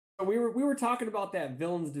 Go. We were talking about that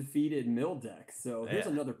villains defeated mill deck, so here's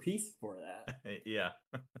another piece for that. Yeah.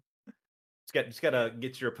 Just gotta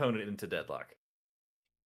get your opponent into deadlock.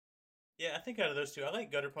 Yeah, I think out of those two, I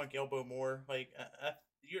like Gutter Punk Elbow more. Like,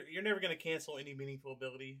 you're never going to cancel any meaningful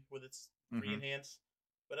ability with its free enhance,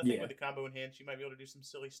 but I think with the combo enhance, you might be able to do some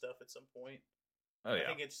silly stuff at some point. Oh yeah, I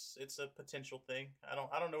think it's a potential thing. I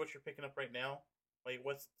don't know what you're picking up right now. Like,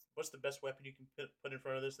 what's the best weapon you can put in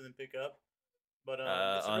front of this and then pick up? But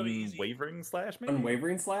it's a really easy Unwavering Slash, maybe.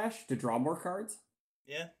 Unwavering Slash to draw more cards.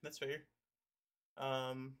 Yeah, that's fair.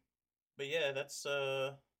 But yeah, that's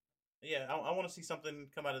yeah, I want to see something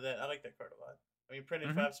come out of that. I like that card a lot. I mean,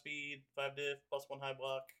 printed 5 speed, 5 diff, +1 high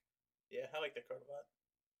block. Yeah, I like that card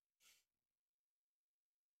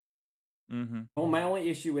a lot. Well, my only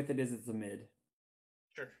issue with it is it's a mid.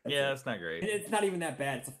 Sure. Yeah, it's not great. It's not even that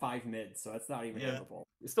bad. It's a 5 mid, so it's not even terrible.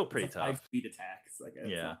 It's still pretty tough. 5 speed attacks. Like,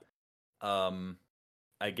 yeah.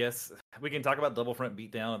 I guess we can talk about Double Front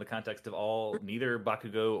Beatdown in the context of neither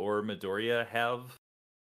Bakugo or Midoriya have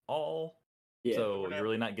all. Yeah, so you're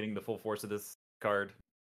really not getting the full force of this card.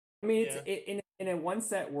 I mean, it's in a one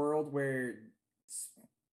set world where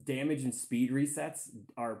damage and speed resets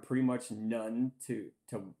are pretty much none to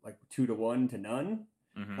like 2 to 1 to none.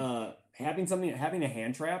 Having a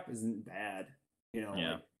hand trap isn't bad, you know.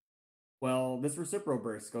 Yeah. Like, well, this Recipro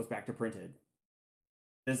Burst goes back to printed.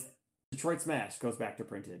 This Detroit Smash goes back to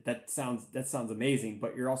printed. That sounds amazing,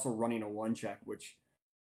 but you're also running a 1-check, which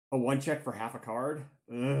a 1-check for half a card.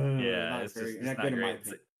 It's not great.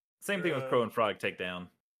 Same thing with Crow and Frog Takedown.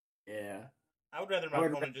 Yeah. I would rather my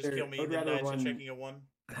opponent just kill me than die checking a 1.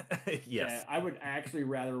 Yes. Yeah, I would actually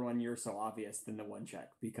rather run You're So Obvious than the 1-check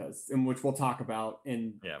which we'll talk about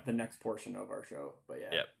in the next portion of our show. But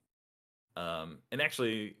yeah. Yep. And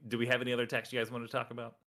actually, do we have any other attacks you guys want to talk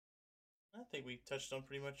about? I think we touched on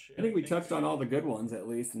pretty much. I think we touched on all the good ones at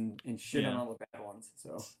least, and shit on all the bad ones.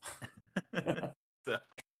 So. So,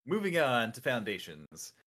 moving on to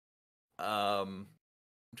foundations. I'm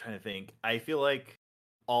trying to think. I feel like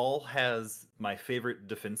All has my favorite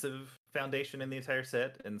defensive foundation in the entire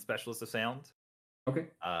set, and Specialist of Sound. Okay.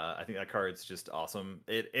 I think that card's just awesome.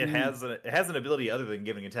 It has an ability other than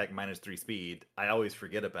giving attack -3 speed. I always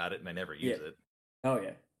forget about it and I never use it. Oh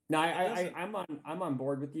yeah. No, I'm on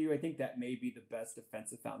board with you. I think that may be the best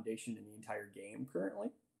defensive foundation in the entire game currently.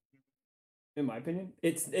 In my opinion,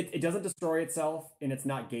 it doesn't destroy itself and it's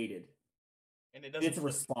not gated. And it's a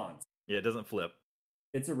response. Yeah, it doesn't flip.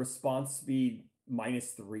 It's a response speed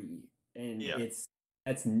 -3, and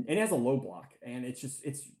it has a low block, and it's just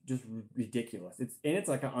ridiculous. It's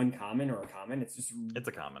like an uncommon or a common. It's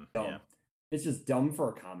a common. Dumb. Yeah. It's just dumb for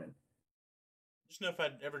a common. Just know if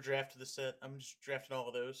I'd ever draft the set, I'm just drafting all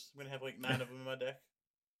of those. I'm gonna have like 9 of them in my deck.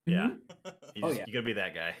 Yeah. You're gonna be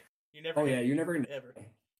that guy. You're never. You're never gonna ever.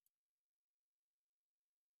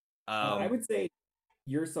 I would say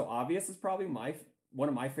You're So Obvious is probably one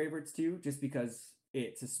of my favorites too, just because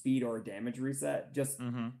it's a speed or a damage reset. Just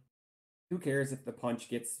who cares if the punch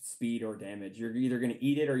gets speed or damage? You're either gonna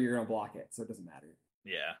eat it or you're gonna block it, so it doesn't matter.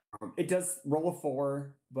 Yeah. It does roll a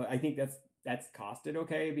 4, but I think that's costed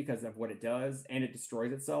okay because of what it does, and it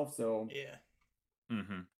destroys itself. So yeah.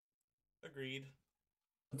 Agreed.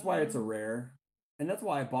 That's why it's a rare, and that's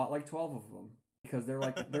why I bought like 12 of them because they're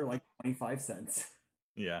like 25 cents.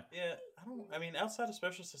 Yeah. Yeah. I mean, outside of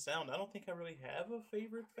Specialist of Sound, I don't think I really have a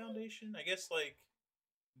favorite foundation. I guess like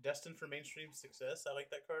Destined for Mainstream Success. I like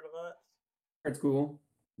that card a lot. That's cool.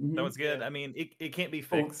 That one's good. Yeah. I mean, it can't be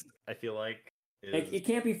fixed. I feel like. It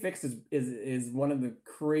can't be fixed is one of the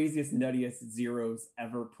craziest, nuttiest zeros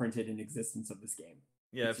ever printed in existence of this game.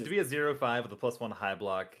 Yeah, to be a 0/5 with a +1 high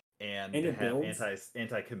block and to have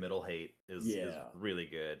anti-committal hate is really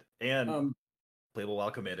good. And playable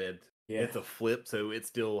while committed. Yeah. It's a flip, so it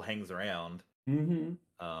still hangs around.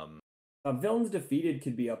 Villains Defeated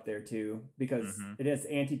could be up there too because it has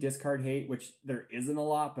anti-discard hate, which there isn't a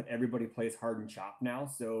lot, but everybody plays Hardened Chop now,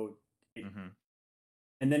 so.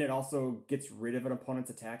 And then it also gets rid of an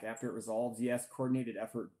opponent's attack after it resolves. Yes, Coordinated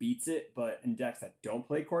Effort beats it, but in decks that don't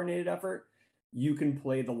play Coordinated Effort, you can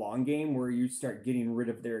play the long game where you start getting rid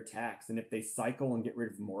of their attacks. And if they cycle and get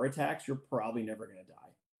rid of more attacks, you're probably never going to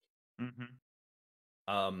die.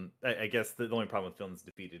 I guess the only problem with Villains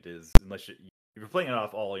Defeated is unless if you're playing it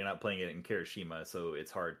off All, you're not playing it in Kirishima, so it's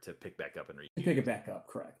hard to pick back up and pick it back up.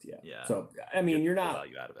 Correct. Yeah. Yeah. So I mean, you're not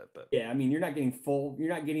value out of it, but I mean, you're not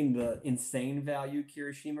getting the insane value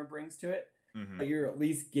Kirishima brings to it, but you're at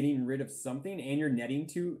least getting rid of something, and you're netting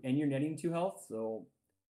 2 health, so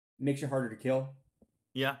it makes you harder to kill.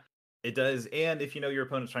 Yeah, it does. And if you know your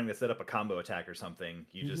opponent's trying to set up a combo attack or something,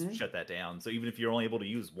 you just shut that down. So even if you're only able to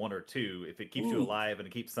use 1 or 2, if it keeps you alive and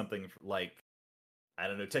it keeps something like, I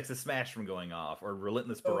don't know, Texas Smash from going off or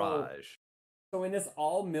Relentless Barrage. So in this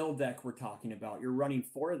all mill deck we're talking about, you're running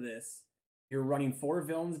 4 of this. You're running 4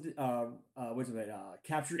 villains. What's it?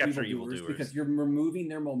 Capture evildoers, because you're removing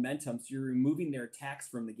their momentum, so you're removing their attacks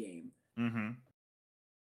from the game. Mm-hmm.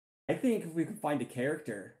 I think if we can find a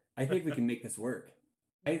character, I think we can make this work.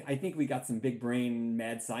 I think we got some big brain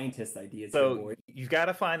mad scientist ideas. So here, boy. you've got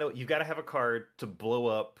to have a card to blow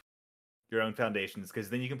up your own foundations, because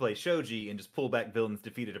then you can play Shoji and just pull back villains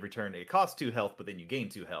defeated every turn. It costs 2 health, but then you gain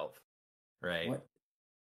 2 health, right? What?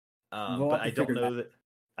 But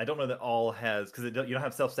I don't know that all has, because you don't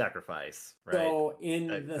have self-sacrifice, right? So in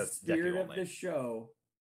the spirit of the show,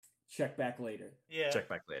 check back later. Yeah. Check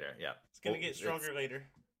back later. Yeah. It's gonna get stronger later.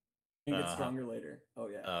 It gets stronger later. Oh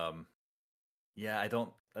yeah. Yeah, I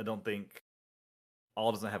don't think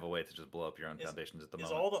all doesn't have a way to just blow up your own foundations at the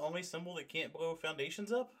moment. Is all the only symbol that can't blow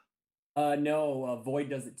foundations up? No, Void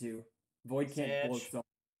does it too. Void can't blow up.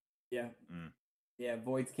 Yeah. Yeah,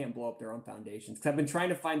 Voids can't blow up their own foundations. Because I've been trying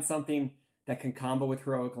to find something that can combo with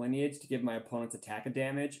Heroic Lineage to give my opponent's attack a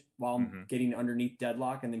damage while I'm getting underneath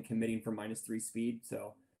Deadlock and then committing for -3 speed.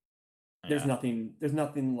 So there's nothing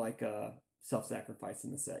like self-sacrifice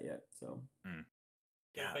in the set yet. So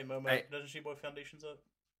Yeah. Play Momo. Doesn't she blow foundations up?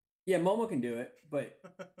 Yeah, Momo can do it, but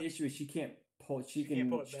the issue is she can't pull. She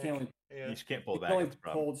can only she can't pull it back.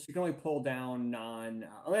 She can only pull down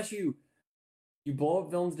unless you blow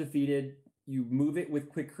up villains defeated. You move it with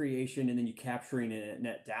quick creation, and then you capturing it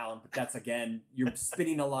net down. But that's again, you're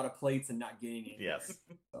spinning a lot of plates and not getting it. Yes.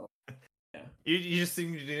 So, yeah. You just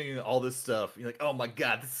seem to be doing all this stuff. You're like, oh my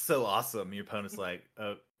god, this is so awesome. Your opponent's like,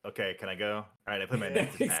 oh, okay, can I go? All right, I put my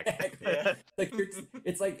next attack. Exactly. Yeah.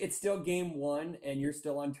 It's still game 1, and you're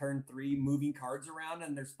still on turn 3, moving cards around,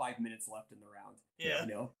 and there's 5 minutes left in the round. Yeah.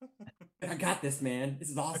 You know, I got this, man. This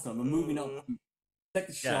is awesome. I'm moving up. It's like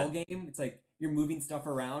the shell game. It's like you're moving stuff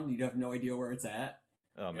around. You have no idea where it's at.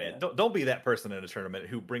 Oh man, don't be that person in a tournament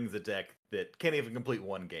who brings a deck that can't even complete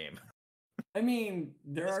one game. I mean,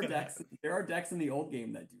 there are decks in the old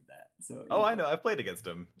game that do that. So I know. I've played against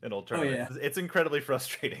them in old tournaments. It's incredibly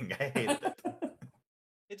frustrating. I hate it.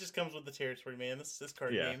 It just comes with the territory, man. This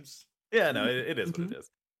card games. Yeah, no, it is what it is.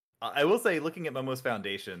 I will say, looking at Momo's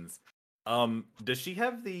foundations, does she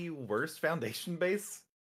have the worst foundation base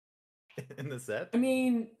in the set? I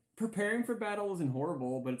mean, preparing for battle isn't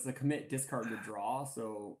horrible, but it's a commit, discard to draw.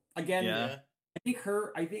 So again,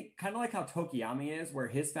 I think kind of like how Tokiyami is, where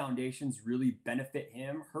his foundations really benefit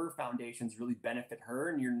him, her foundations really benefit her,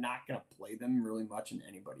 and you're not going to play them really much in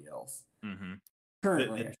anybody else. Mm-hmm.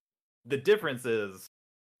 Currently. The difference is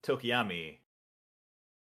Tokiyami,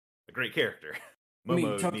 a great character.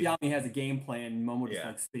 Momo Tokiyami has a game plan. Momo just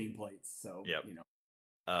likes spinning plates. So, you know.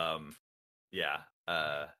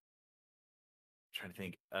 Trying to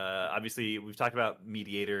think. Obviously, we've talked about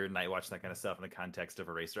Mediator, Nightwatch, that kind of stuff in the context of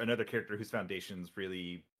Eraser. Another character whose foundations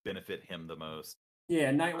really benefit him the most.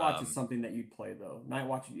 Yeah, Nightwatch is something that you'd play though.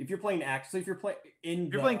 Nightwatch, if you're playing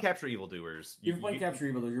playing Capture Evildoers. You're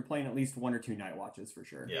playing at least 1 or 2 Nightwatches for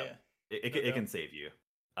sure. Yeah, it can save you.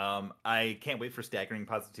 I can't wait for Staggering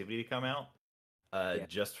Positivity to come out.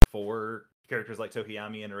 Just for characters like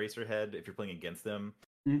Tokiyami and Eraserhead, if you're playing against them.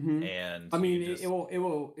 Mm-hmm. And I mean, it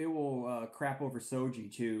will crap over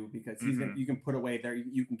Soji too, because you can put away there.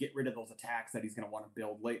 You can get rid of those attacks that he's going to want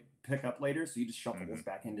to pick up later. So you just shuffle those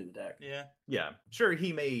back into the deck. Yeah. Sure,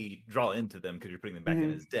 he may draw into them because you're putting them back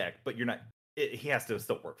in his deck, but you're not. He has to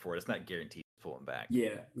still work for it. It's not guaranteed to pull them back.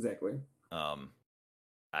 Yeah, exactly. I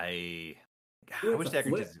wish that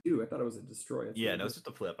flip too. I thought it was a destroy. No, it's just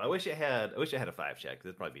a flip. I wish it had a 5 check.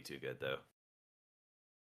 It'd probably be too good though.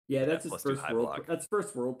 Yeah, that's his first world. That's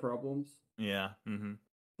first world problems. Yeah. Mm-hmm.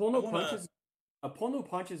 Pull no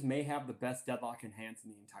punches may have the best Deadlock enhance in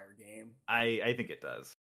the entire game. I think it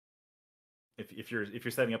does. If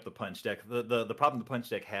you're setting up the punch deck, the problem the punch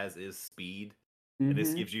deck has is speed, and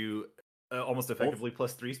this gives you almost effectively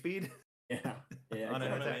 +3 speed. Yeah. On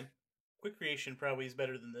an attack. Quick creation probably is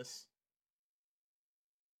better than this.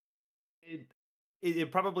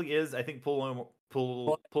 It probably is. I think pull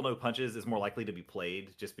no punches is more likely to be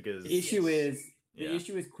played just because the issue is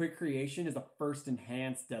quick creation is a first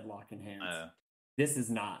enhanced Deadlock enhance. This is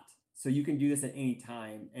not. So you can do this at any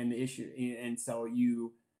time, and so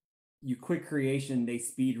you quick creation, they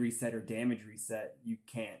speed reset or damage reset. You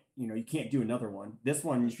can't do another one. This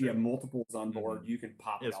one, if you have multiples on board, you can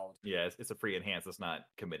pop it all. Yeah, it's a free enhance. It's not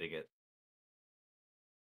committing it.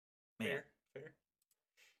 Man. Fair.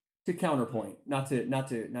 To counterpoint, not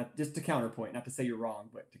just to counterpoint, not to say you're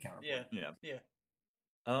wrong, but to counterpoint. Yeah.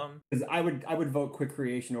 Because I would vote quick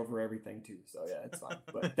creation over everything too. So yeah, it's fine.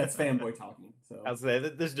 But that's fanboy talking. So I'll say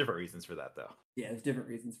there's different reasons for that though. Yeah, there's different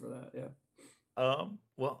reasons for that. Yeah.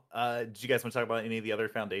 Did you guys want to talk about any of the other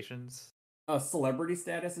foundations? Celebrity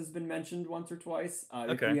status has been mentioned once or twice.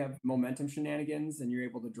 If Okay. you have momentum shenanigans and you're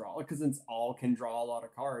able to draw, because since all can draw a lot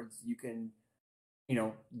of cards, you can,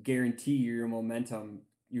 guarantee your momentum,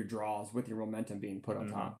 your draws with your momentum being put on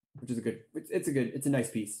top, which is a good. It's a nice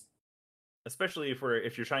piece. Especially if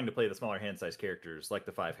you're trying to play the smaller hand size characters, like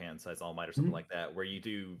the 5 hand size All Might or something like that, where you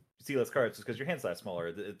do see less cards just because your hand size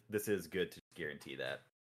smaller. This is good to guarantee that.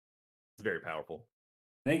 It's very powerful.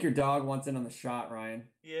 I think your dog wants in on the shot, Ryan.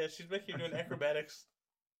 Yeah, she's back here doing acrobatics.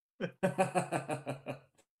 Yeah.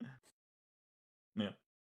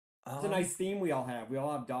 It's a nice theme we all have. We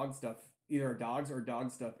all have dog stuff, either dogs or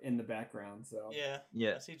dog stuff in the background. So yeah.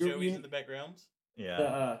 I see Joey's in the background.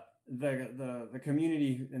 Yeah. The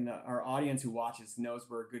community and our audience who watches knows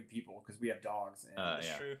we're good people because we have dogs. And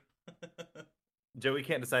That's true. Joey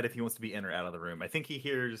can't decide if he wants to be in or out of the room. I think he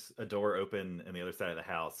hears a door open on the other side of the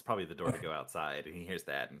house, probably the door to go outside, and he hears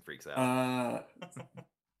that and freaks out.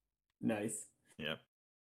 Nice. Yeah.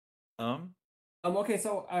 Okay,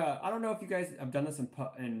 so I don't know if you guys have done this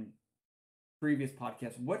in previous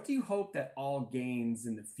podcasts. What do you hope that all gains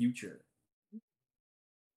in the future?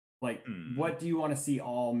 Like, what do you want to see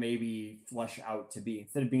all maybe flesh out to be?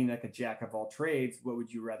 Instead of being like a jack of all trades, what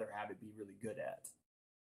would you rather have it be really good at?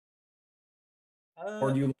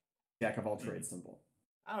 Or do you like jack of all trades symbol?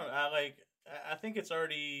 I don't know. I think it's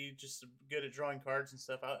already just good at drawing cards and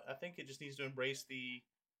stuff. I think it just needs to embrace the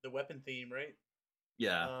weapon theme, right?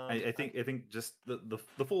 Yeah, I think just the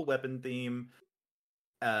full weapon theme,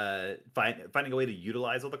 finding a way to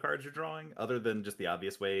utilize all the cards you're drawing, other than just the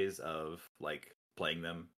obvious ways of like playing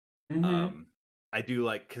them. I do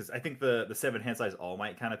like, because I think the 7 hand size All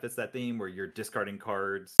Might kind of fits that theme, where you're discarding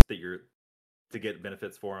cards to get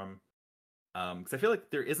benefits for them. Because I feel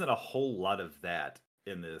like there isn't a whole lot of that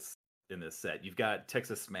in this set. You've got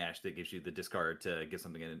Texas Smash that gives you the discard to give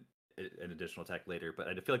something an additional attack later, but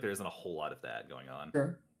I feel like there isn't a whole lot of that going on.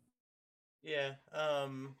 Sure. Yeah.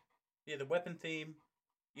 The weapon theme.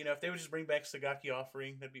 If they would just bring back Sagaki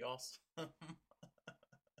Offering, that'd be awesome.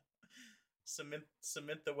 Cement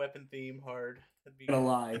the weapon theme hard. That'd be gonna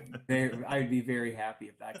lie. I'd be very happy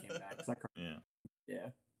if that came back. Yeah.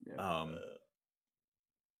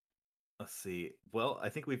 Let's see. Well, I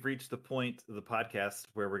think we've reached the point of the podcast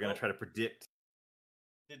where we're going to try to predict.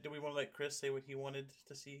 Do we want to let Chris say what he wanted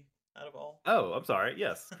to see out of all? Oh, I'm sorry.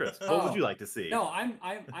 Yes, Chris. What would you like to see? No, I'm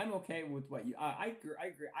okay with what you. I agree.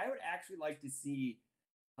 I would actually like to see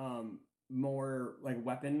more like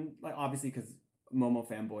weapon, like obviously because Momo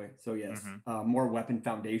fanboy. So yes, more weapon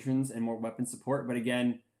foundations and more weapon support. But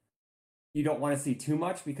again, you don't want to see too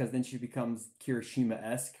much because then she becomes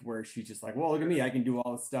Kirishima-esque, where she's just like, well, look at me, I can do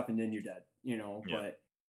all this stuff, and then you're dead, But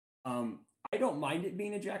I don't mind it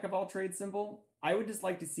being a jack of all trades symbol. I would just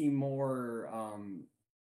like to see more,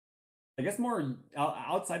 I guess more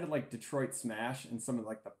outside of like Detroit Smash and some of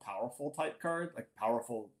like the powerful type cards, like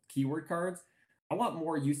powerful keyword cards. I want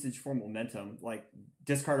more usage for momentum, like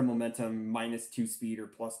discard a momentum -2 speed or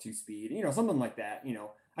 +2 speed, something like that.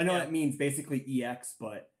 I know that means basically EX,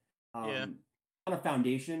 but on a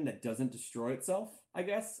foundation that doesn't destroy itself, I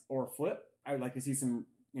guess, or flip. I would like to see some,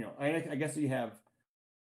 I guess you have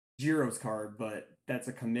Jiro's card, but that's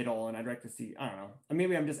a committal, and I'd like to see, I don't know.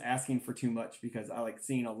 Maybe I'm just asking for too much because I like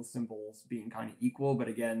seeing all the symbols being kind of equal, but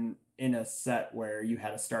again, in a set where you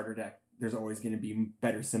had a starter deck, there's always going to be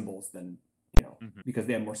better symbols than, because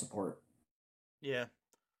they have more support. Yeah.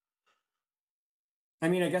 I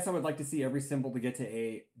guess I would like to see every symbol to get to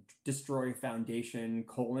a destroy foundation :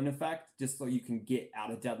 effect, just so you can get out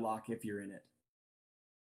of deadlock if you're in it.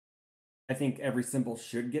 I think every symbol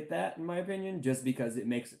should get that, in my opinion, just because it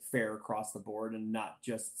makes it fair across the board and not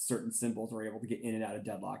just certain symbols are able to get in and out of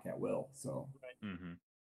deadlock at will. So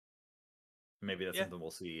maybe that's something we'll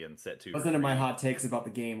see in set 2. Listen to my hot takes about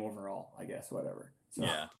the game overall, I guess, whatever. So.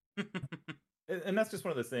 Yeah. And that's just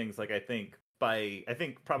one of those things, like, I think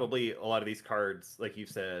probably a lot of these cards, like you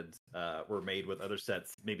said, were made with other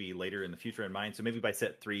sets maybe later in the future in mind. So maybe by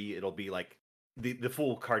set 3, it'll be like the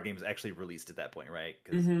full card game is actually released at that point, right?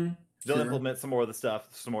 Because they'll implement some more of the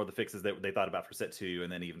stuff, some more of the fixes that they thought about for set 2,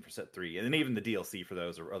 and then even for set 3, and then even the DLC for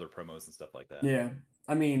those or other promos and stuff like that. Yeah.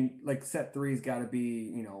 Like set 3's got to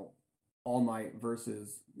be, All Might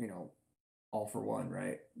versus, All for One,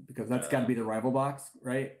 right? Because that's got to be the rival box,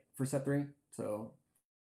 right? For set 3. So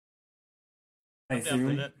I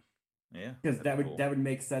assume, yeah, because that would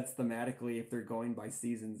make sense thematically if they're going by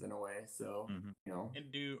seasons in a way. So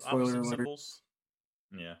and do spoiler opposite alert. symbols.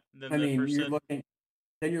 Yeah, you're looking.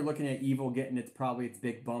 then you're looking at Evil getting its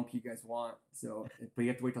big bump you guys want. So, but you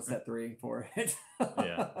have to wait till set 3 for it.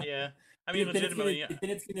 Yeah. I mean, then legitimately,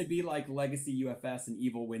 it's gonna be like Legacy UFS and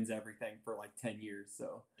Evil wins everything for like 10 years.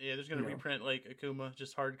 So yeah, there's gonna reprint like Akuma,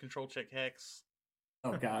 just hard control check hex.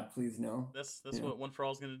 oh God, please no. That's what One for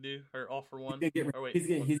All is gonna do, or All for One. He's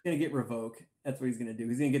gonna get Revoke. That's what he's gonna do.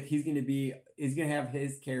 He's gonna have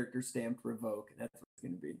his character stamped Revoke. That's what it's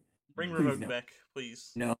gonna be. Bring Revoke back,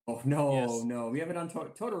 please. No. We have it on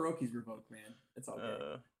Todoroki's Revoke, man. It's all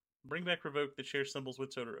good. Bring back Revoke that shares symbols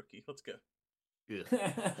with Todoroki. Let's go.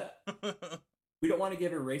 We don't want to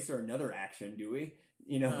give Eraser another action, do we?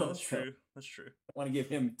 No, that's true. That's true. I want to give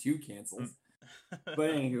him 2 cancels. But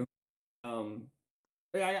anywho,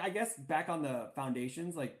 I guess back on the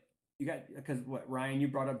foundations, like you got, because what Ryan, you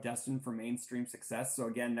brought up Destined for mainstream success. So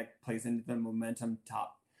again, that plays into the momentum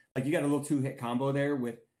top. Like you got a little 2-hit combo there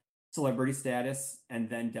with Celebrity Status and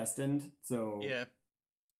then Destined. So yeah.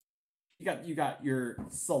 You got your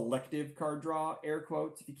selective card draw, air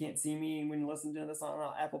quotes, if you can't see me when you listen to this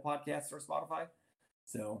on Apple Podcasts or Spotify.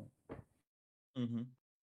 So,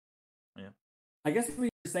 yeah. I guess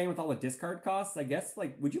what you're saying with all the discard costs, I guess,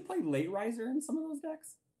 like, would you play Late Riser in some of those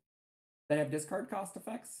decks that have discard cost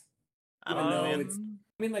effects? I don't know. I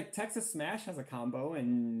mean, like, Texas Smash has a combo,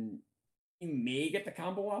 and you may get the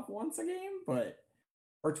combo off once a game,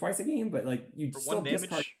 or twice a game, but like you still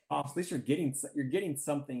discard off. At least you're getting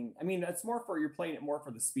something. I mean, that's more for you're playing it more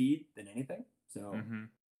for the speed than anything. So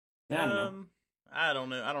I don't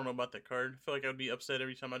know. I don't know about that card. I feel like I would be upset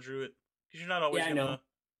every time I drew it because you're not always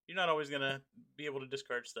gonna be able to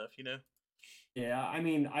discard stuff, you know. Yeah, I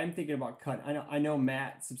mean, I'm thinking about cut. I know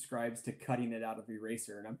Matt subscribes to cutting it out of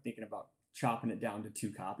Eraser, and I'm thinking about chopping it down to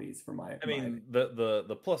 2 copies for my. I mean,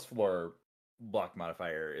 the +4 block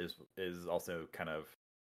modifier is also kind of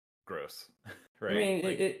gross, right? I mean,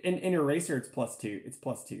 like, in Eraser it's +2. It's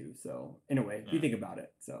 +2. So in a way, if you think about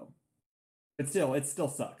it, so it still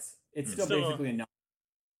sucks. It's still basically a.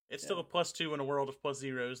 It's still a +2 in a world of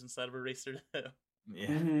 +0s inside of Eraser.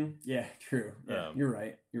 Yeah. Yeah, true. Yeah, you're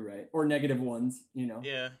right. Or -1s, you know.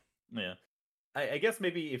 Yeah. I guess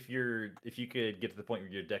maybe if you could get to the point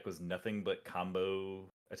where your deck was nothing but combo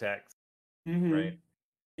attacks, right?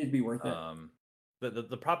 It'd be worth it.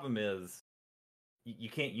 The problem is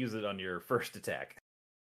you can't use it on your first attack,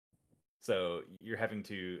 so you're having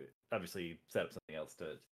to obviously set up something else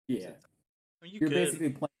to. Yeah, I mean, you're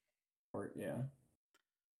basically playing for it. Yeah.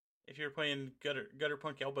 If you're playing gutter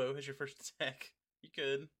punk elbow as your first attack, you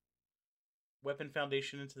could weapon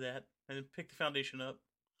foundation into that and then pick the foundation up.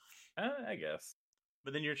 I guess.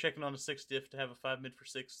 But then you're checking on a 6 diff to have a 5 mid for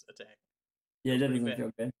 6 attack. Yeah, that doesn't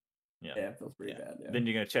feel good. Yeah, it feels pretty bad. Yeah. Then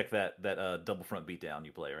you're gonna check that double front beatdown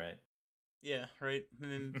you play, right? Yeah, right.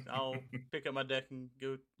 And then I'll pick up my deck and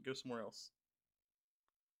go somewhere else.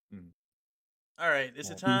 All right, is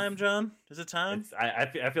it time, John? Is it time?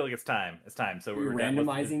 I feel like it's time. It's time. So we're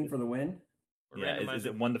randomizing for the win. Is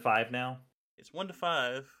it 1 to 5 now? It's 1 to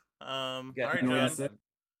 5. All right, John.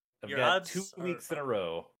 I've got 2 weeks in a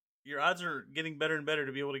row. Your odds are getting better and better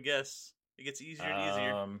to be able to guess. It gets easier and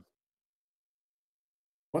easier.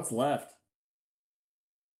 What's left?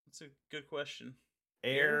 That's a good question.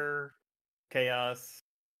 Air, chaos,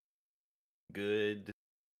 good.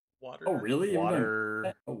 Water. Oh, really?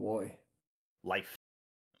 Water. Oh, boy. Life,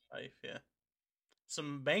 yeah.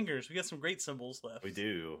 Some bangers. We got some great symbols left. We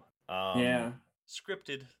do. Yeah.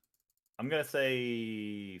 Scripted. I'm going to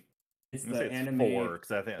say... It's the anime. 4,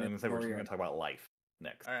 because I think I'm going to talk about life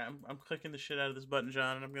next. All right, I'm clicking the shit out of this button,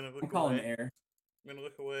 John, and I'm going to look away. I'm calling air. I'm going to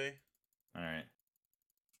look away. All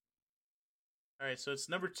right, so it's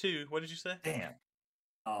number 2. What did you say? Damn.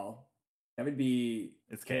 Oh. That would be...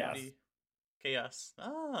 It's chaos. Chaos.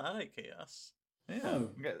 I like chaos. Yeah.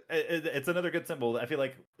 It's another good symbol. I feel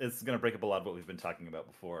like it's going to break up a lot of what we've been talking about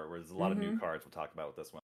before, where there's a lot of new cards we'll talk about with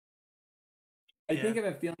this one. I think I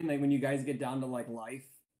have a feeling like when you guys get down to like life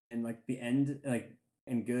and like the end, like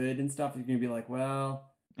and good and stuff, you're gonna be like,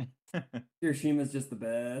 well, Hiroshima's just the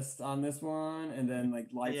best on this one, and then like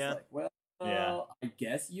life's like, well, I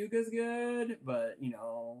guess Yuga's good, but you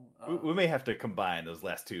know, we may have to combine those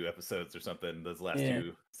last 2 episodes or something. Those last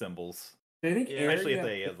 2 symbols. I think especially if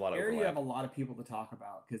they have a lot of overlap. You have a lot of people to talk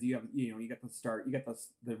about because you got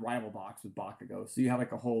the rival box with Bakugo, so you have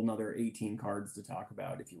like a whole another 18 cards to talk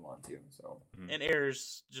about if you want to. So and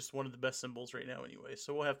Air's just one of the best symbols right now, anyway.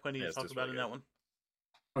 So we'll have plenty to talk about in that one.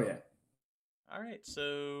 Oh yeah. All right,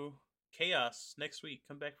 so Chaos next week.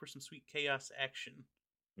 Come back for some sweet Chaos action.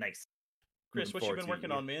 Nice. Chris, Looking what you forward been to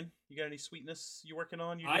working it. on, man? You got any sweetness you working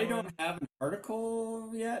on? I don't have an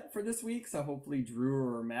article yet for this week, so hopefully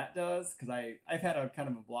Drew or Matt does, because I've had a kind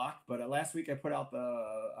of a block. But last week I put out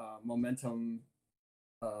the Momentum,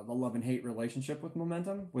 the love and hate relationship with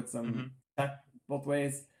Momentum, with some tech both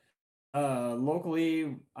ways.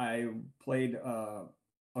 Locally, I played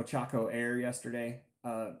Ochako Air yesterday,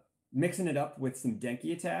 mixing it up with some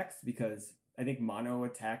Denki attacks, because I think mono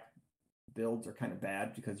attack builds are kind of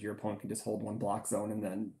bad because your opponent can just hold one block zone and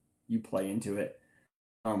then you play into it.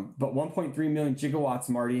 But 1.3 million gigawatts,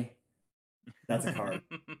 Marty, that's a card.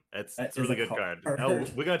 It's That a really is a good card. card. Oh,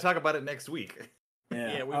 we're going to talk about it next week.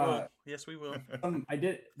 Yeah, we will. Yes, we will.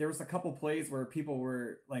 There was a couple plays where people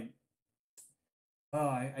were like, oh,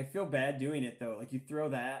 I feel bad doing it though. Like, you throw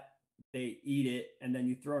that, they eat it, and then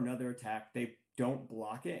you throw another attack, they don't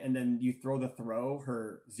block it, and then you throw the throw,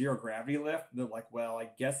 her zero gravity lift. They're like, well, I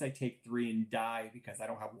guess I take 3 and die because I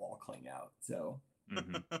don't have wall cling out. So,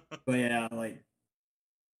 but yeah, like,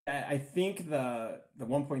 I think the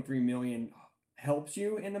 1.3 million helps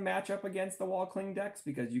you in the matchup against the wall cling decks,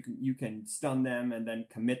 because you can stun them and then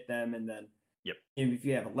commit them, and then if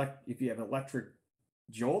you have electric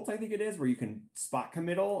jolt, I think it is, where you can spot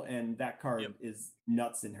committal, and that card is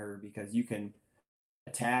nuts in her, because you can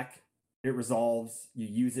attack, it resolves, you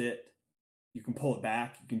use it, you can pull it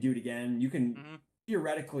back, you can do it again, you can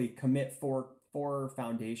theoretically commit four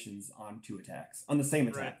foundations on 2 attacks on the same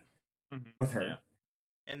attack with her.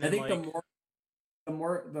 And I think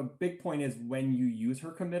the big point is when you use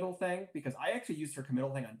her committal thing, because I actually used her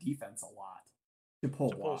committal thing on defense a lot to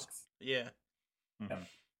pull blocks. Yeah,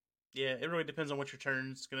 it really depends on what your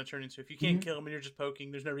turn's going to turn into. If you can't kill them and you're just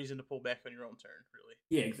poking, there's no reason to pull back on your own turn, really.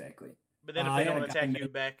 Yeah, exactly. But then if they don't attack you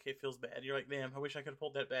back, it feels bad. You're like, damn, I wish I could have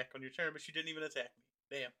pulled that back on your turn, but she didn't even attack me.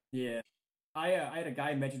 Damn. Yeah. I had a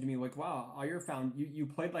guy mention to me, like, wow, all your you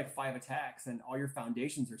played like 5 attacks and all your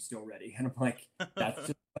foundations are still ready. And I'm like, that's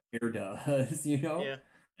just what air does, you know?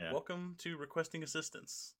 Yeah. Welcome to requesting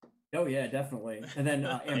assistance. Oh yeah, definitely. And then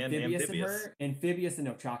Amphibious in her. Amphibious in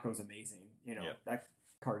Ochako is amazing. You know, that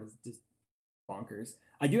card is just bonkers.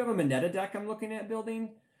 I do have a Moneta deck I'm looking at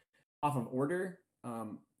building off of order.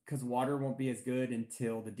 Because water won't be as good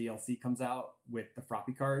until the DLC comes out with the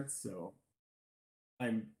Froppy cards. So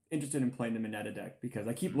I'm interested in playing the Moneta deck, because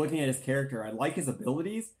I keep looking at his character. I like his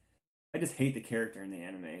abilities. I just hate the character in the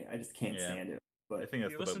anime. I just can't stand it. But I think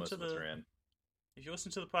that's the boat most of us are in. If you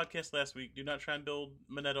listened to the podcast last week, do not try and build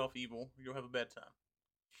Moneta off evil. You'll have a bad time.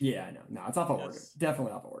 Yeah, I know. No, it's off of order.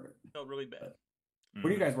 Definitely off of order. Felt really bad. What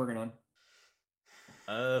are you guys working on?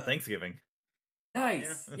 Thanksgiving.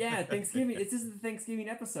 Nice. Yeah, Thanksgiving. This is the Thanksgiving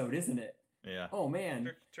episode, isn't it? Yeah. Oh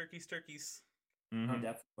man. Turkeys. Oh,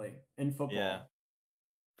 definitely. And football. Yeah.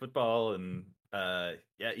 Football and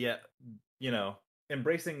you know,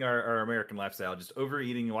 embracing our American lifestyle, just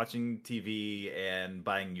overeating, watching TV, and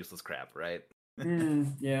buying useless crap, right?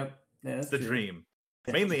 Yeah, that's the dream.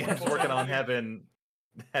 Mainly, I'm just working on having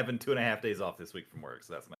 2.5 days off this week from work,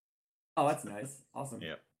 so that's nice. Oh, that's nice. Awesome.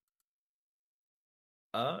 Yeah.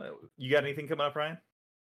 You got anything coming up, Ryan?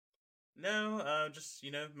 No, just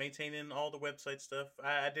maintaining all the website stuff.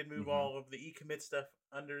 I did move all of the e-commit stuff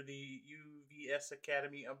under the UVS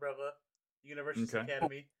Academy umbrella, University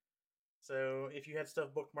Academy. So if you had stuff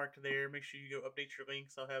bookmarked there, make sure you go update your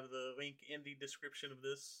links. I'll have the link in the description of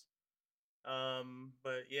this.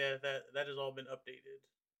 But yeah, that has all been updated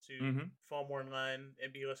to fall more in line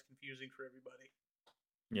and be less confusing for everybody.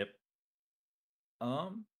 Yep.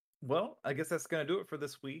 Well, I guess that's going to do it for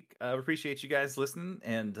this week. I appreciate you guys listening.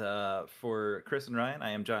 And for Chris and Ryan,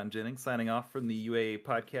 I am John Jennings signing off from the UA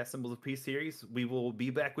Podcast Symbols of Peace series. We will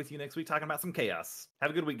be back with you next week talking about some chaos.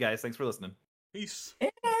 Have a good week, guys. Thanks for listening. Peace.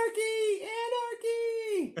 Anarchy!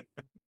 Anarchy!